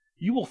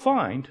 you will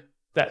find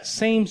that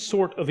same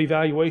sort of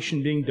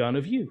evaluation being done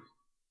of you.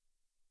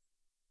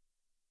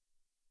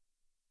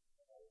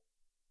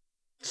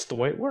 It's the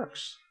way it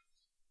works.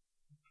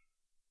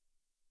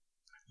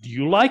 Do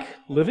you like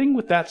living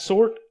with that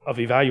sort of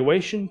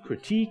evaluation,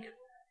 critique,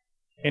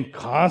 and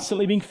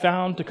constantly being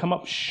found to come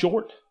up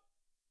short?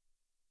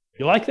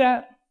 You like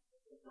that?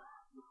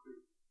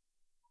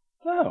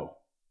 No.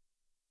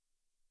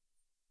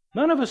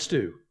 None of us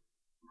do.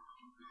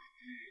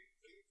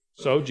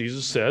 So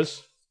Jesus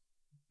says,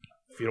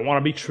 if you don't want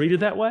to be treated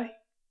that way,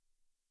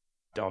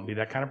 don't be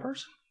that kind of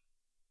person.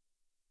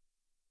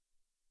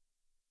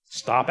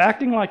 Stop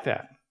acting like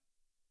that.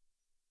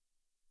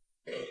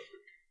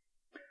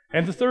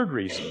 And the third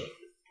reason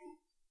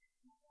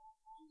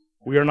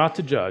we are not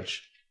to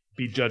judge,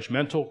 be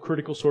judgmental,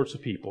 critical sorts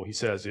of people, he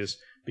says, is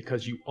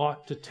because you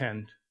ought to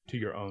tend to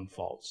your own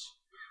faults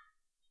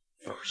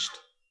first.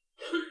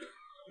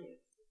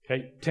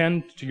 Okay?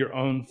 Tend to your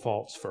own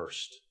faults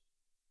first.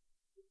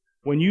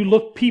 When you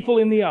look people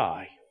in the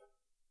eye,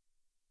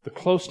 the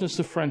closeness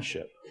of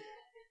friendship,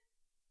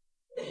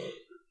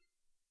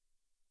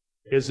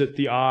 is it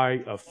the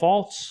eye of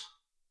faults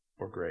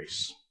or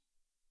grace?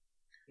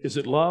 Is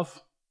it love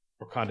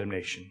or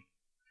condemnation?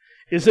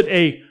 Is it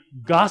a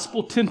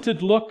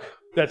gospel-tinted look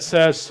that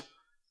says,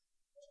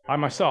 I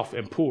myself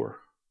am poor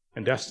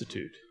and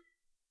destitute,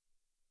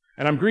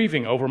 and I'm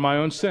grieving over my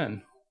own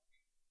sin.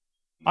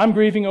 I'm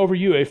grieving over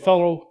you, a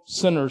fellow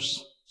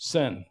sinner's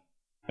sin,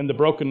 and the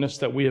brokenness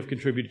that we have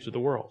contributed to the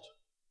world.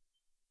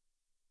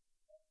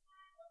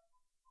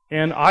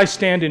 And I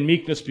stand in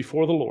meekness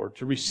before the Lord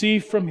to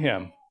receive from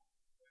Him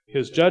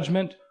His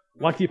judgment.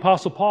 Like the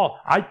Apostle Paul,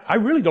 I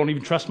really don't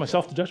even trust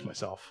myself to judge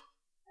myself.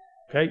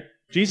 Okay?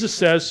 Jesus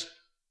says,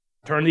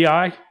 turn the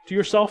eye to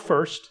yourself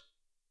first.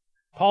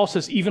 Paul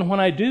says, even when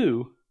I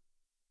do,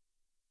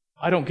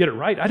 I don't get it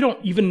right. I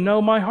don't even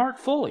know my heart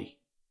fully.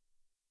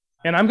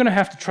 And I'm going to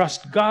have to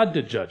trust God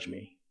to judge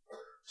me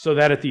so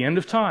that at the end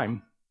of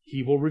time,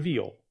 He will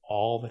reveal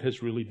all that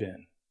has really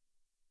been.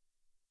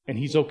 And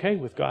He's okay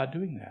with God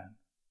doing that.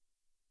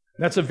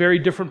 That's a very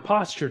different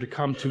posture to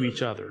come to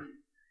each other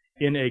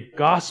in a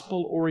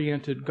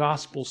gospel-oriented,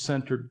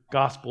 gospel-centered,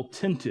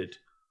 gospel-tinted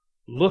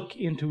look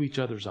into each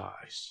other's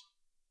eyes.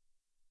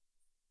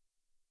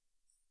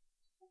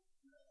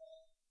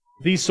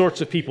 These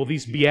sorts of people,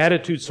 these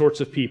beatitude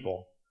sorts of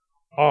people,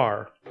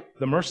 are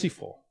the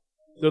merciful.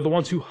 They're the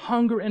ones who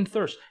hunger and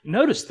thirst.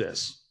 Notice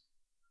this.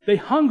 They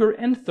hunger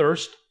and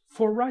thirst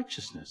for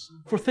righteousness,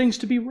 for things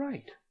to be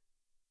right.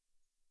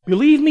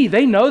 Believe me,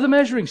 they know the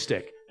measuring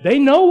stick. They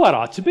know what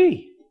ought to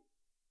be.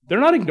 They're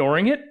not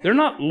ignoring it. They're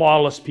not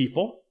lawless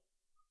people.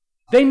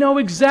 They know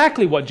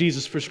exactly what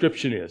Jesus'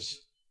 prescription is.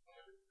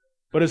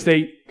 But as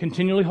they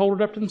continually hold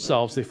it up to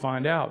themselves, they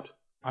find out,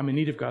 I'm in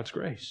need of God's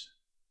grace.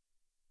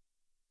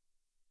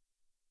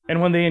 And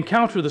when they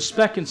encounter the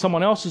speck in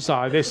someone else's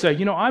eye, they say,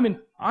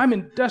 I'm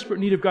in desperate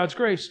need of God's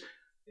grace.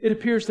 It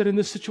appears that in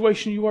this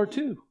situation you are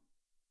too.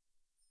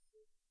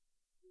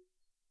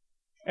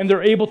 And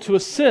they're able to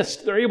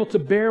assist. They're able to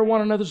bear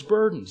one another's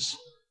burdens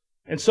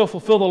and so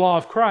fulfill the law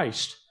of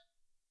Christ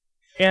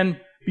and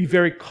be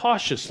very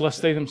cautious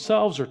lest they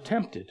themselves are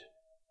tempted.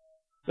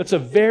 That's a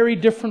very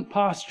different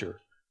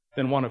posture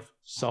than one of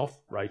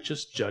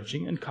self-righteous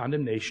judging and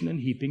condemnation and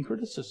heaping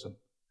criticism.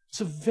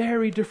 It's a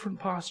very different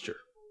posture.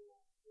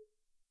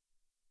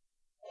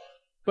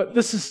 But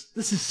this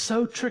is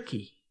so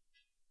tricky.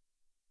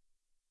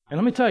 And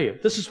let me tell you,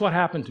 this is what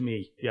happened to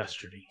me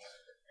yesterday.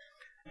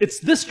 It's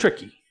this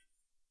tricky.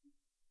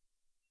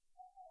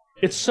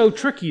 It's so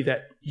tricky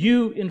that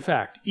you, in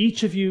fact,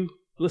 each of you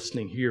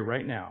listening here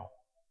right now,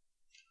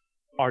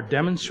 are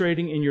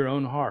demonstrating in your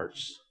own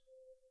hearts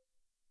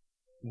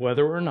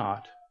whether or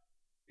not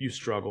you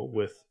struggle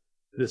with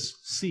this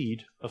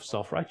seed of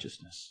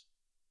self-righteousness.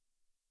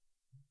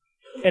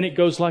 And it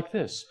goes like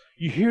this.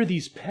 You hear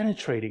these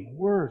penetrating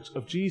words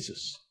of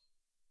Jesus.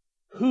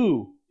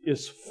 Who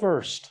is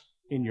first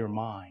in your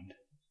mind?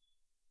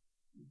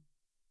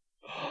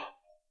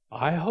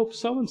 I hope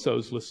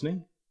so-and-so's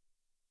listening.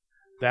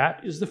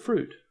 That is the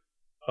fruit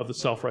of the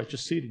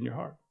self-righteous seed in your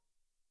heart.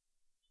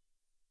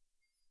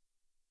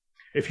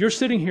 If you're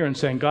sitting here and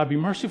saying, God, be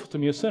merciful to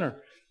me, a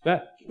sinner,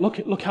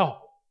 look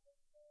how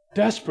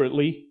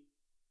desperately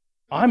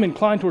I'm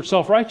inclined towards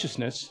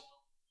self-righteousness,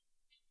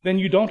 then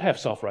you don't have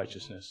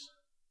self-righteousness.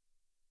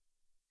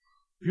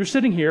 If you're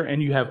sitting here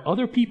and you have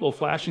other people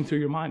flashing through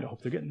your mind, I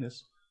hope they're getting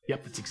this.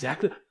 Yep,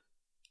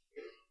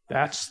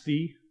 that's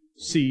the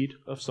seed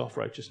of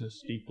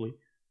self-righteousness deeply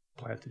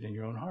planted in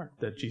your own heart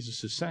that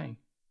Jesus is saying.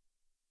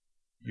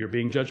 You're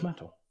being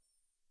judgmental.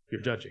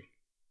 You're judging.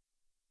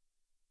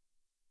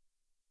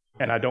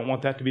 And I don't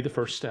want that to be the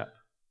first step.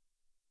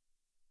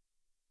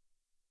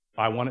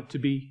 I want it to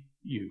be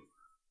you.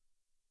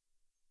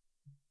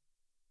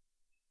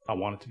 I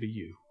want it to be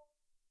you.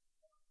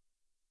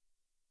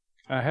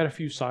 I had a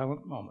few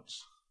silent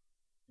moments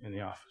in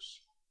the office.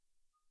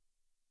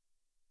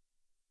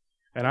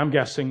 And I'm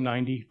guessing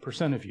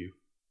 90% of you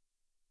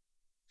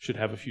should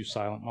have a few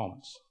silent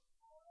moments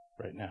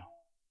right now.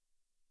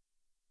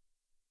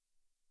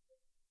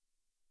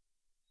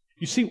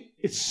 You see,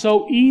 it's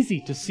so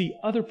easy to see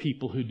other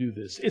people who do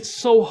this. It's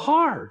so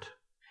hard.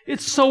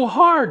 It's so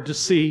hard to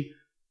see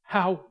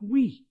how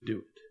we do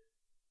it.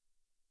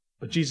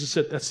 But Jesus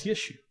said that's the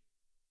issue.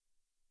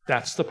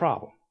 That's the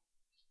problem.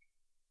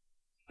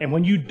 And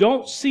when you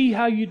don't see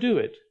how you do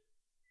it,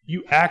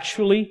 you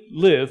actually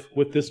live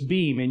with this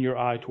beam in your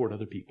eye toward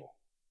other people.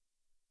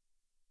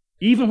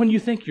 Even when you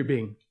think you're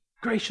being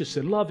gracious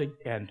and loving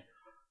and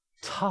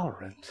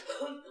tolerant,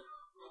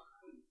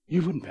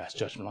 you wouldn't pass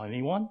judgment on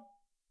anyone.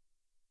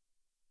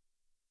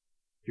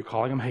 You're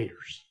calling them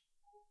haters.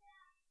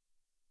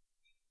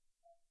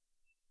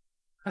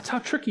 That's how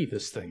tricky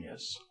this thing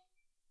is.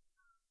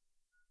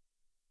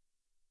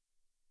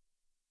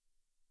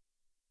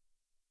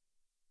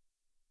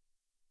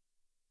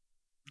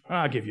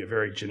 I'll give you a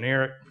very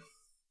generic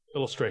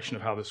illustration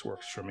of how this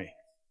works for me.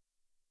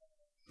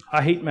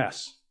 I hate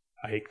mess.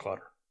 I hate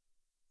clutter.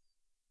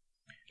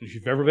 And if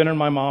you've ever been in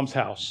my mom's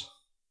house,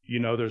 you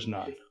know there's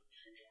none.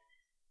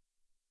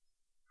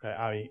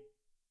 Okay,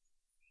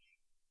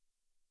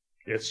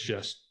 it's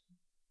just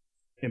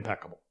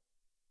impeccable.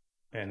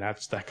 And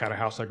that's that kind of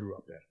house I grew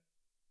up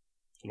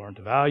in. Learned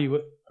to value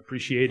it,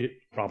 appreciate it,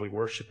 probably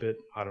worship it.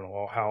 I don't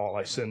know how all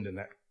I sinned in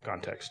that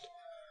context.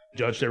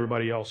 Judged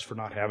everybody else for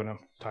not having a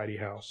tidy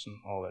house and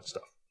all that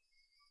stuff.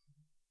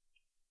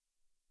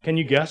 Can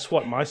you guess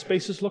what my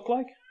spaces look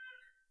like?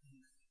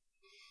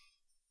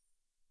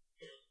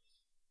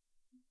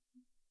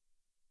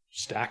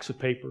 Stacks of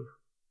paper,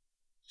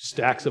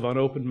 stacks of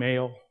unopened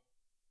mail,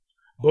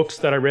 books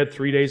that I read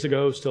 3 days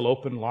ago still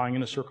open, lying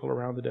in a circle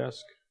around the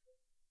desk.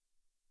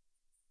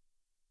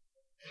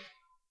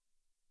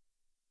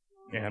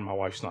 And my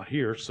wife's not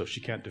here, so she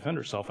can't defend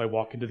herself. I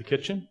walk into the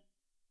kitchen,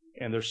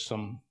 and there's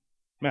some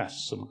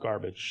mess, some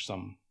garbage, I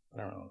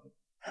don't know.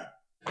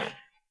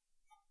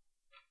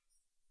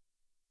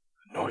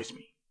 Annoys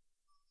me.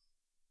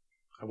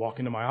 I walk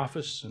into my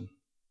office, and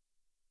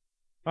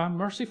I'm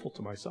merciful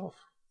to myself.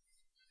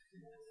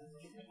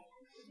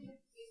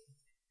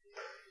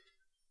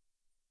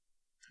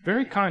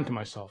 Very kind to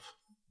myself.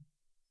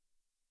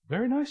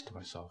 Very nice to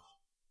myself.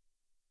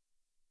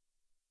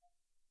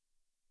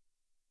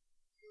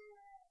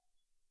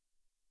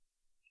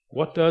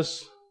 What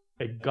does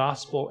a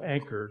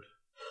gospel-anchored,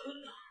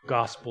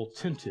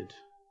 gospel-tinted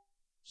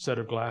set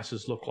of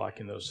glasses look like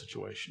in those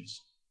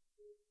situations?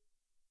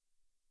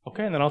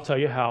 Okay, and then I'll tell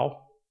you how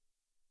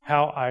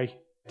I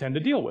tend to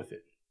deal with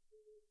it.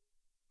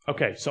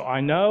 Okay, so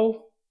I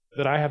know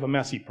that I have a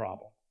messy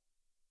problem.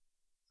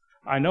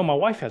 I know my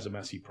wife has a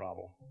messy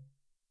problem.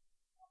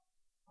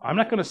 I'm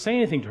not going to say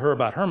anything to her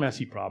about her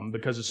messy problem,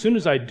 because as soon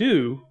as I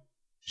do,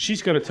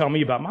 she's going to tell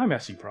me about my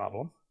messy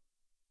problem.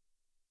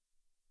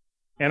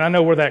 And I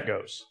know where that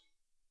goes.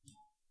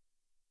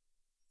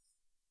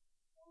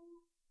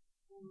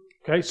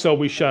 Okay, so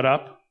we shut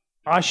up.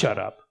 I shut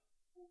up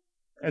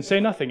and say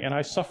nothing, and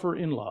I suffer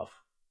in love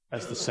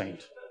as the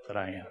saint that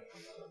I am.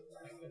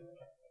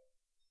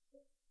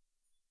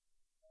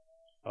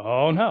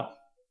 Oh no.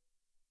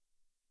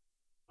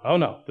 Oh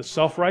no. The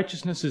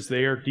self-righteousness is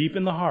there deep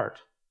in the heart,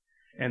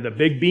 and the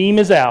big beam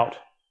is out,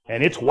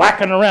 and it's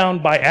whacking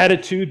around by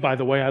attitude, by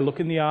the way I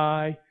look in the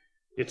eye.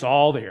 It's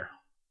all there.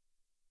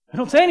 I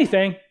don't say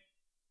anything.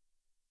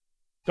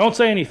 Don't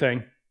say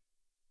anything.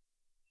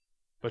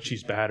 But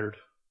she's battered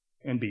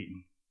and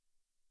beaten.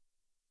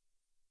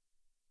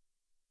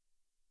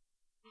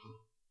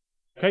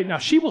 Okay, now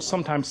she will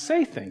sometimes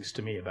say things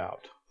to me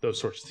about those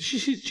sorts of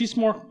things. She's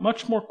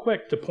much more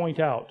quick to point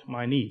out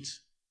my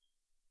needs.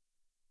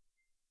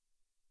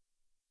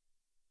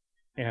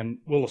 And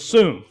we'll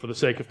assume, for the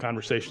sake of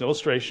conversation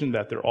illustration,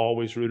 that they're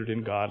always rooted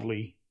in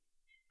godly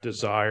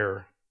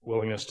desire,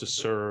 willingness to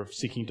serve,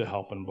 seeking to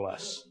help and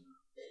bless.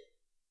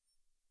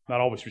 Not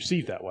always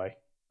received that way,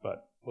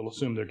 but we'll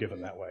assume they're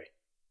given that way.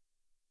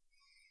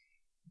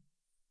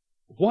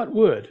 What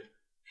would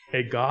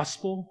a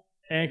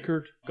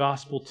gospel-anchored,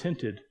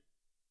 gospel-tinted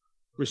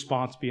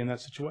response be in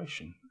that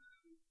situation?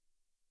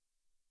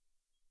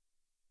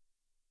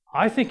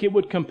 I think it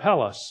would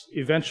compel us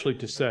eventually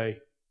to say,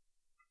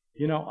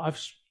 you know,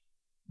 I've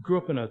grew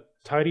up in a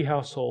tidy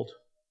household.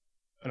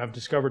 And I've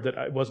discovered that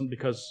it wasn't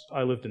because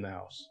I lived in the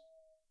house.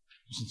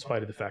 It was in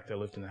spite of the fact that I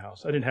lived in the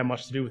house. I didn't have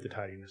much to do with the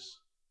tidiness.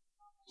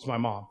 It's my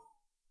mom.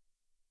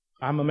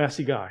 I'm a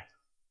messy guy.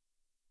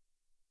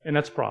 And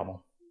that's a problem.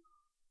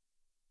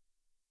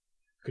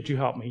 Could you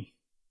help me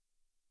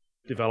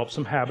develop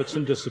some habits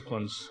and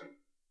disciplines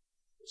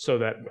so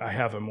that I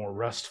have a more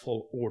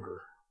restful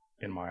order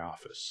in my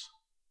office?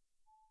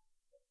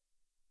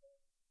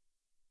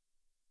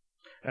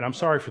 And I'm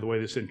sorry for the way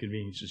this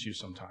inconveniences you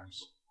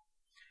sometimes.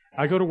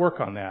 I go to work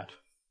on that.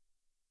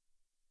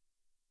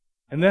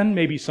 And then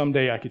maybe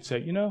someday I could say,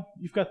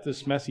 you've got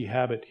this messy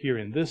habit here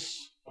in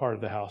this part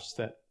of the house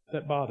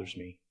that bothers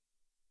me.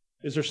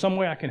 Is there some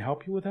way I can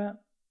help you with that?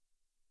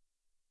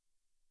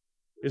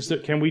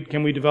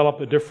 Can we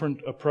develop a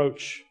different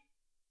approach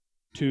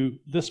to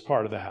this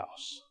part of the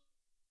house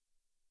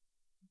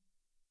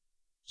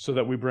so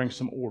that we bring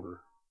some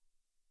order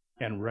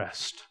and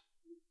rest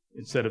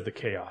instead of the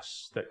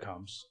chaos that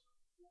comes?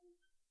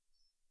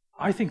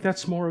 I think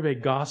that's more of a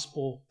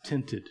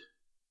gospel-tinted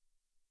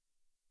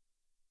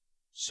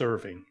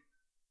serving.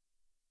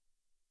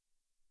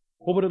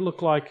 What would it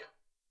look like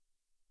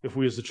if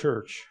we as a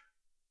church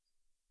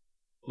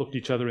looked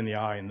each other in the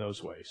eye in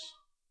those ways?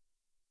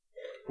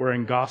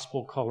 Wearing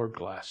gospel-colored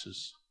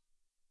glasses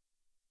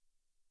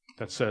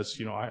that says,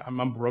 I'm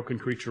a broken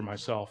creature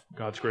myself.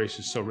 God's grace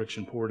is so rich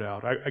and poured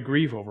out. I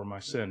grieve over my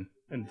sin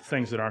and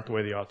things that aren't the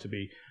way they ought to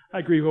be.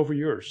 I grieve over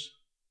yours.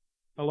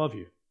 I love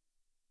you.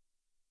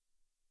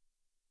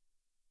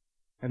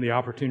 And the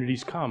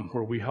opportunities come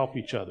where we help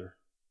each other,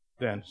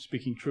 then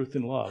speaking truth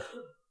in love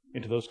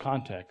into those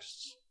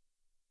contexts.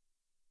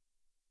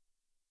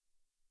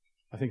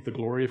 I think the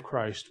glory of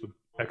Christ would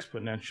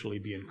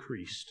exponentially be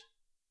increased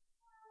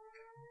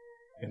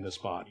in this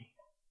body.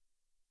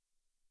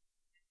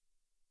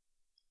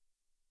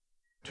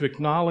 To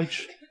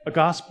acknowledge a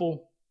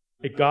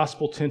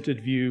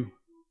gospel-tinted view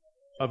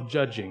of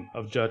judging,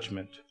 of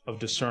judgment, of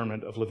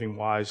discernment, of living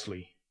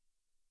wisely,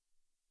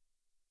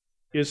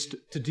 is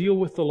to deal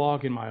with the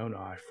log in my own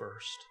eye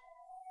first.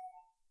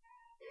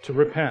 To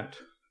repent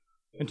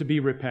and to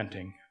be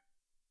repenting.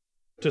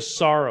 To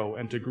sorrow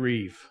and to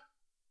grieve,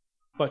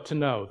 but to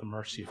know the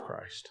mercy of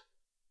Christ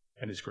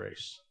and His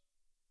grace.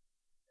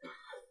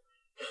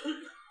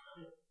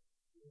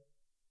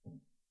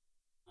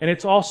 And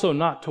it's also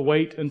not to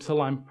wait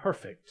until I'm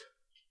perfect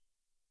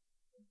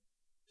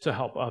to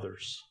help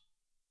others.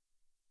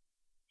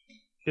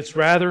 It's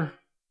rather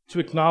to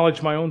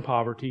acknowledge my own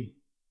poverty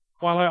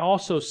while I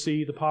also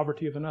see the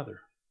poverty of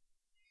another.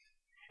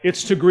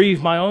 It's to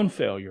grieve my own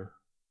failure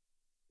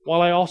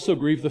while I also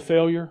grieve the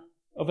failure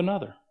of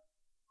another.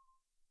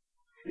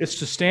 It's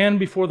to stand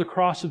before the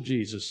cross of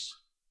Jesus,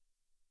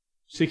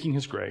 seeking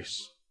His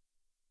grace,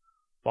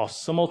 while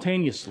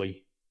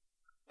simultaneously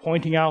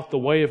pointing out the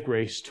way of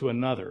grace to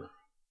another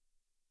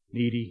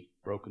needy,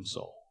 broken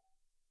soul.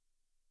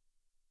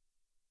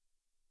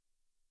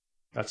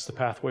 That's the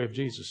pathway of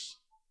Jesus.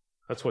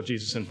 That's what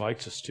Jesus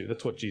invites us to.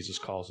 That's what Jesus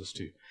calls us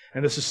to.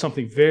 And this is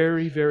something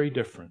very, very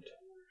different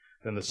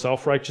than the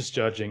self-righteous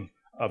judging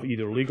of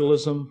either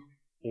legalism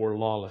or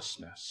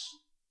lawlessness.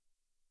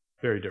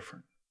 Very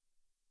different.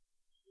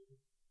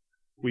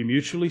 We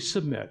mutually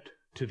submit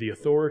to the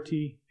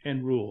authority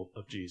and rule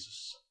of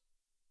Jesus.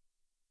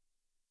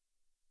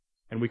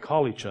 And we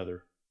call each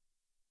other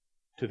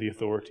to the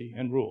authority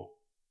and rule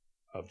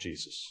of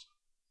Jesus.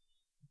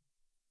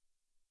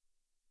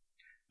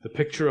 The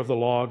picture of the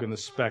log and the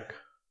speck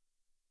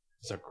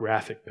is a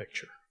graphic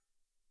picture.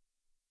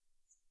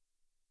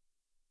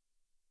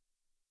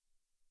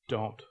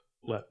 Don't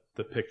let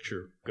the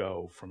picture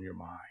go from your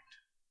mind.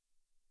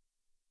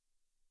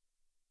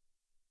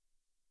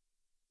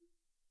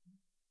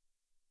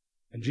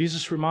 And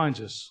Jesus reminds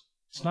us,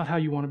 it's not how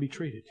you want to be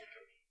treated.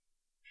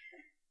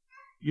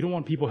 You don't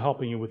want people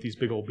helping you with these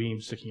big old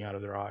beams sticking out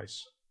of their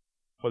eyes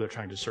while they're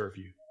trying to serve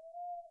you.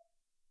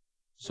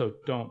 So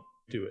don't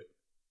do it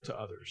to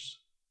others.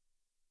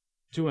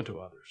 Do unto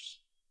others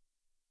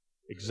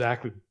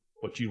exactly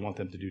what you want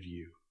them to do to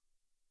you.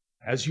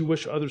 As you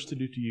wish others to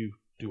do to you,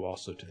 do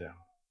also to them.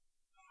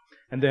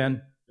 And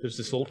then there's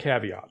this little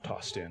caveat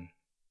tossed in.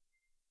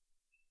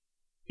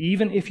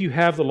 Even if you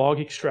have the log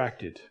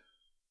extracted,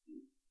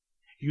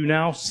 you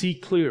now see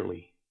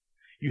clearly.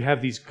 You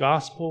have these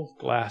gospel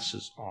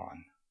glasses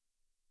on.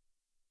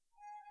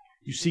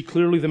 You see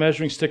clearly the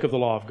measuring stick of the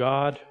law of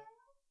God.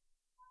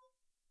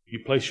 You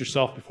place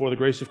yourself before the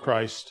grace of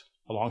Christ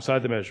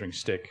alongside the measuring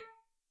stick.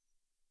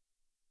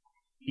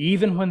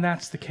 Even when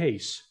that's the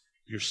case,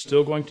 you're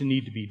still going to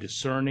need to be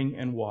discerning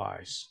and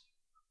wise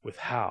with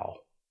how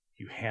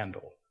you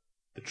handle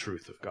the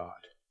truth of God.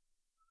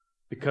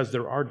 Because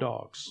there are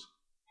dogs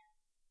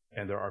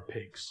and there are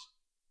pigs.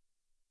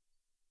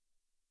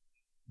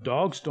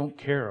 Dogs don't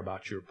care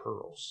about your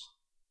pearls.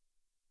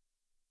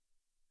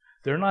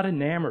 They're not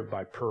enamored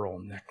by pearl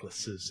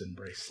necklaces and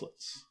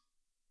bracelets.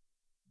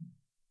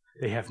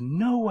 They have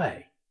no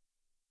way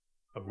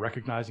of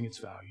recognizing its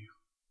value.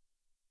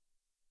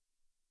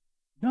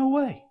 No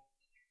way.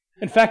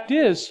 In fact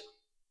is,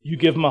 you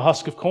give them a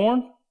husk of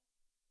corn,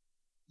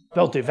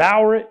 they'll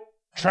devour it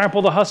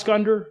trample the husk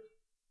under.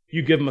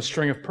 You give them a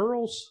string of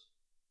pearls,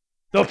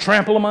 they'll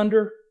trample them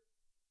under.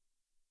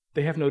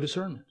 They have no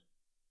discernment.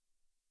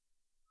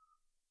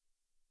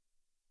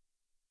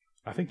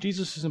 I think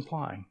Jesus is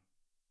implying,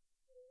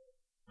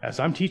 as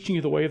I'm teaching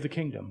you the way of the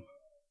kingdom,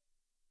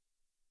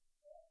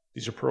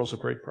 these are pearls of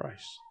great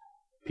price.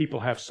 People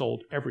have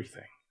sold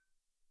everything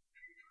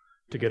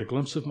to get a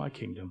glimpse of my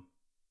kingdom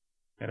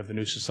and of the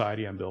new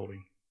society I'm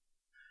building.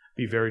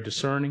 Be very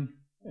discerning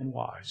and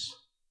wise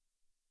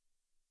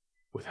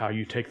with how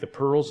you take the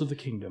pearls of the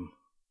kingdom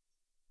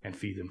and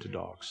feed them to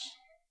dogs.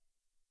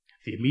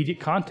 The immediate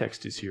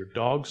context is here.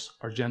 Dogs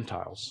are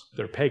Gentiles.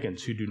 They're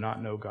pagans who do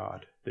not know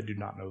God. They do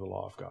not know the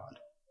law of God.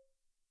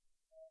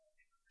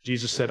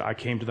 Jesus said, I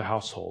came to the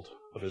household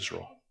of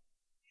Israel.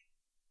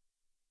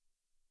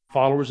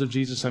 Followers of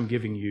Jesus, I'm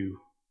giving you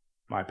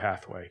my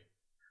pathway.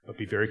 But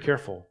be very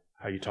careful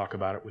how you talk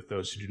about it with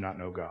those who do not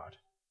know God.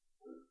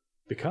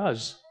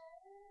 Because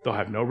they'll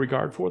have no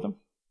regard for them.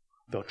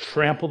 They'll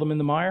trample them in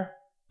the mire.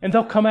 And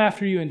they'll come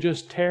after you and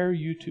just tear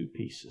you to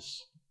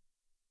pieces.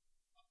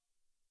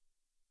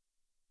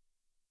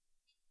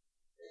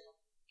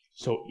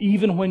 So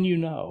even when you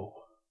know,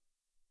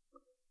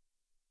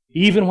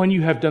 even when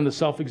you have done the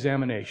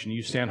self-examination,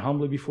 you stand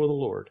humbly before the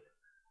Lord,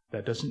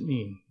 that doesn't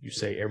mean you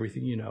say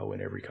everything you know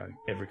in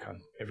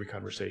every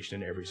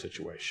conversation, in every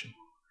situation.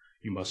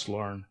 You must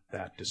learn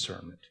that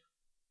discernment.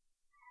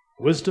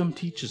 Wisdom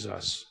teaches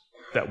us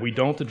that we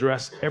don't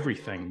address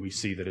everything we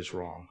see that is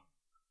wrong.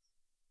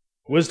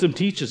 Wisdom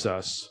teaches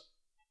us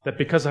that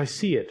because I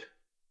see it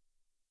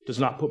does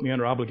not put me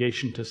under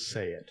obligation to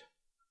say it.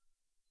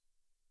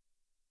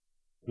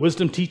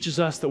 Wisdom teaches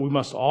us that we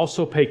must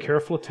also pay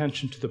careful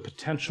attention to the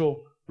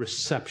potential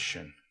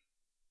reception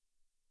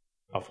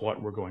of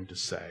what we're going to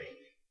say.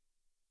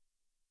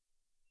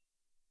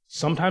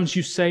 Sometimes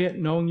you say it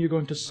knowing you're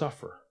going to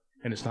suffer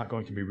and it's not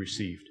going to be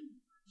received.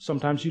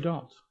 Sometimes you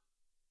don't.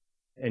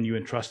 And you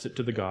entrust it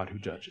to the God who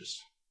judges.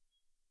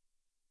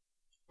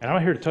 And I'm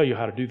not here to tell you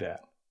how to do that.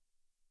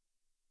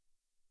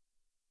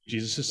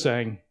 Jesus is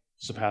saying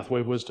it's the pathway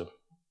of wisdom.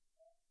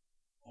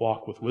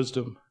 Walk with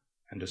wisdom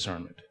and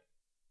discernment.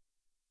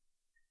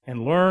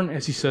 And learn,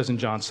 as he says in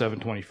John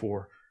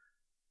 7:24,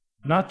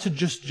 not to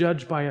just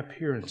judge by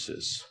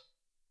appearances,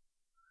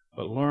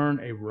 but learn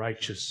a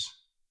righteous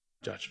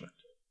judgment.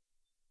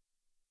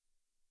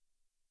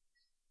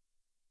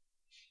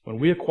 When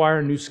we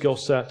acquire new skill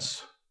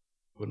sets,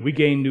 when we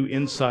gain new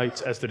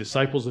insights, as the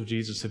disciples of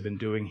Jesus have been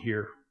doing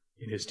here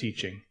in his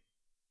teaching,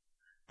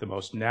 the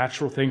most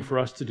natural thing for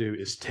us to do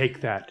is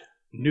take that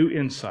new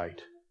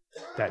insight,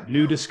 that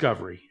new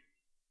discovery,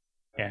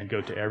 and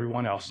go to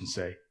everyone else and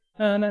say,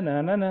 na, na,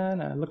 na, na, na,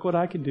 na, look what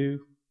I can do.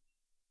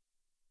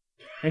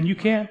 And you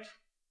can't.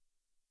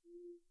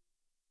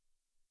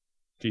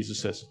 Jesus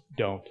says,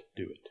 don't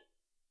do it.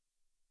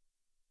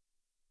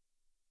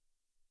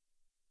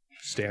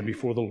 Stand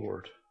before the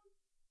Lord.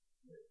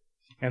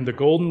 And the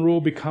golden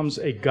rule becomes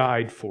a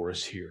guide for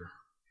us here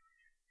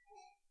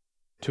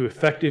to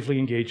effectively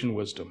engage in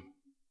wisdom.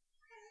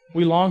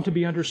 We long to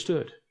be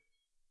understood.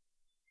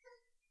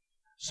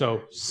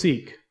 So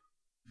seek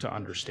to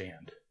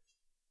understand.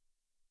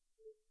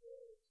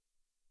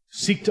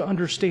 Seek to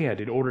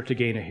understand in order to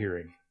gain a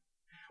hearing.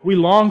 We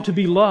long to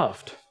be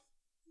loved.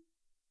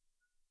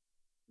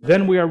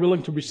 Then we are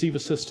willing to receive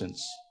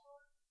assistance.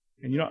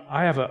 And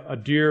I have a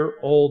dear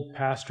old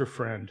pastor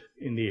friend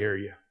in the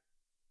area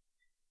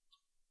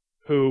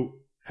who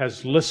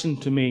has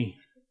listened to me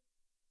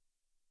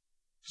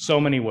so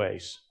many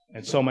ways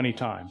and so many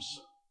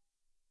times,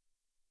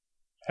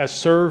 has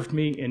served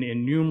me in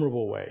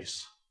innumerable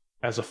ways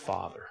as a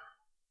father.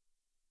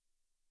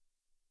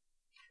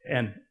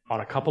 And on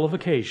a couple of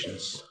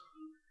occasions,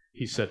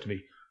 he said to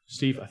me,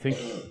 Steve, I think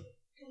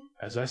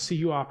as I see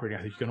you operating,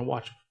 I think you're going to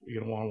want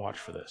to watch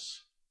for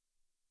this.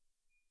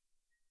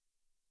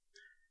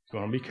 You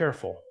want to be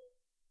careful,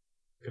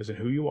 because in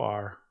who you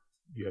are,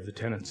 you have the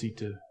tendency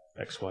to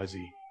XYZ.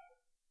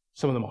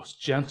 Some of the most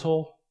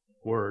gentle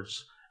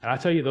words. And I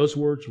tell you, those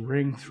words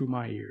ring through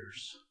my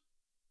ears.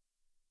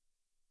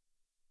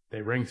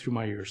 They ring through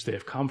my ears. They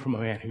have come from a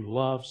man who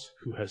loves,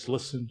 who has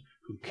listened,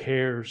 who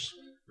cares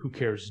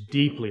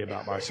deeply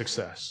about my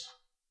success.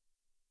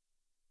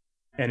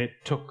 And it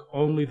took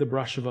only the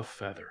brush of a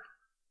feather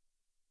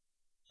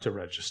to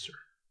register.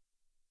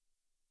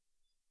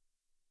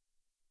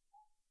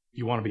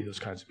 You want to be those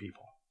kinds of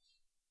people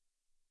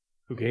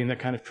who gain that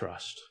kind of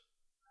trust,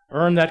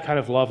 earn that kind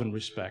of love and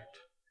respect,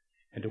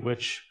 and to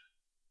which,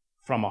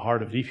 from a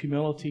heart of deep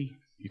humility,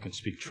 you can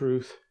speak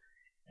truth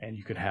and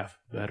you can have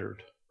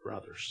bettered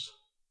brothers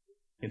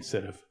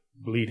instead of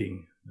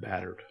bleeding,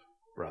 battered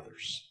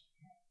brothers.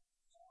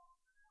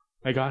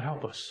 May God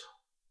help us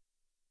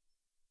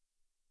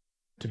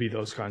to be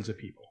those kinds of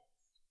people,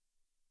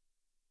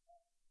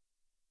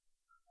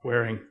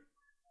 wearing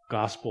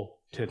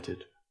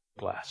gospel-tinted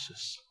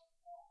glasses,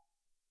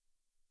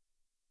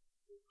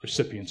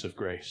 recipients of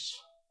grace,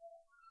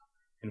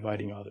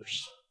 inviting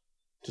others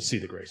to see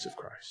the grace of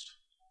Christ.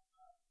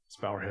 Let's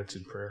bow our heads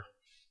in prayer.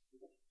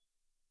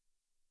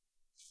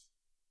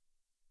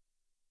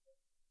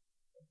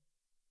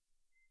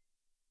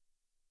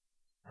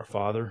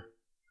 Father,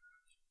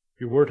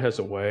 your word has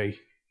a way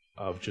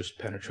of just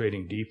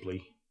penetrating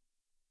deeply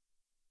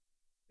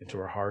into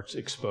our hearts,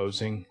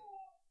 exposing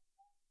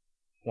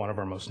one of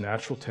our most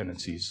natural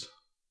tendencies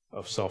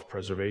of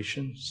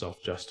self-preservation,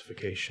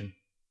 self-justification.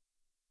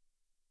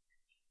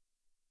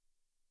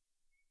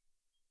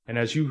 And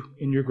as you,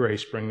 in your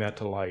grace, bring that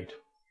to light,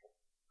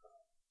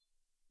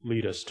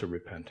 lead us to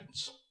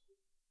repentance.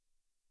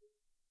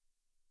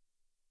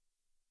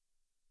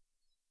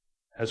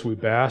 As we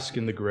bask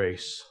in the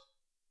grace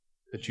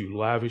that you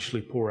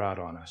lavishly pour out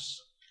on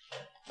us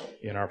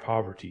in our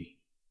poverty,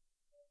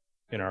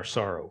 in our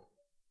sorrow,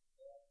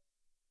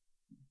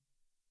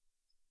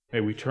 may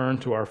we turn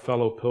to our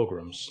fellow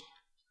pilgrims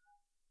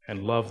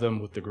and love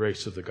them with the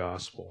grace of the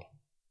gospel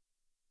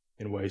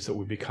in ways that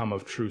would become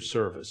of true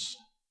service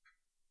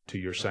to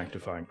your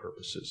sanctifying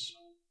purposes,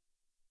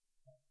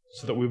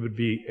 so that we would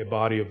be a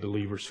body of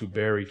believers who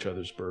bear each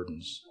other's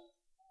burdens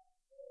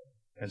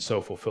and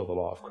so fulfill the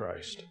law of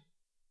Christ.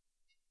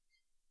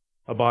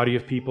 A body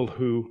of people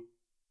who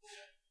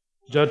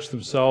judge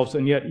themselves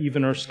and yet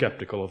even are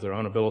skeptical of their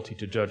own ability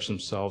to judge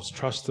themselves,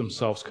 trust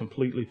themselves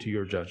completely to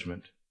your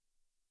judgment,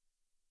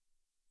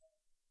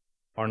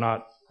 are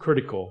not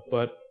critical,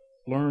 but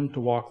learn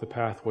to walk the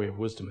pathway of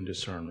wisdom and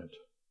discernment,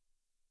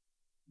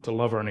 to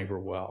love our neighbor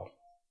well,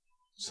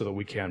 so that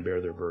we can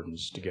bear their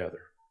burdens together.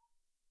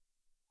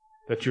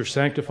 That your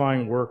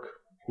sanctifying work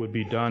would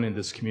be done in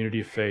this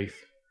community of faith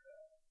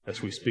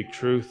as we speak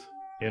truth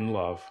in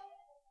love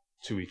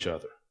to each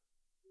other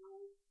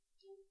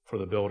for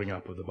the building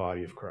up of the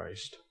body of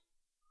Christ.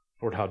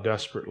 Lord, how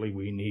desperately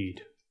we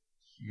need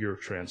your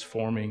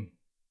transforming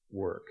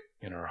work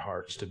in our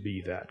hearts to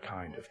be that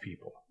kind of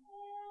people.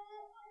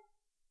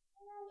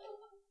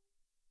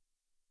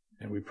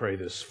 And we pray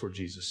this for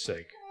Jesus'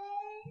 sake.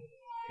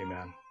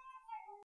 Amen.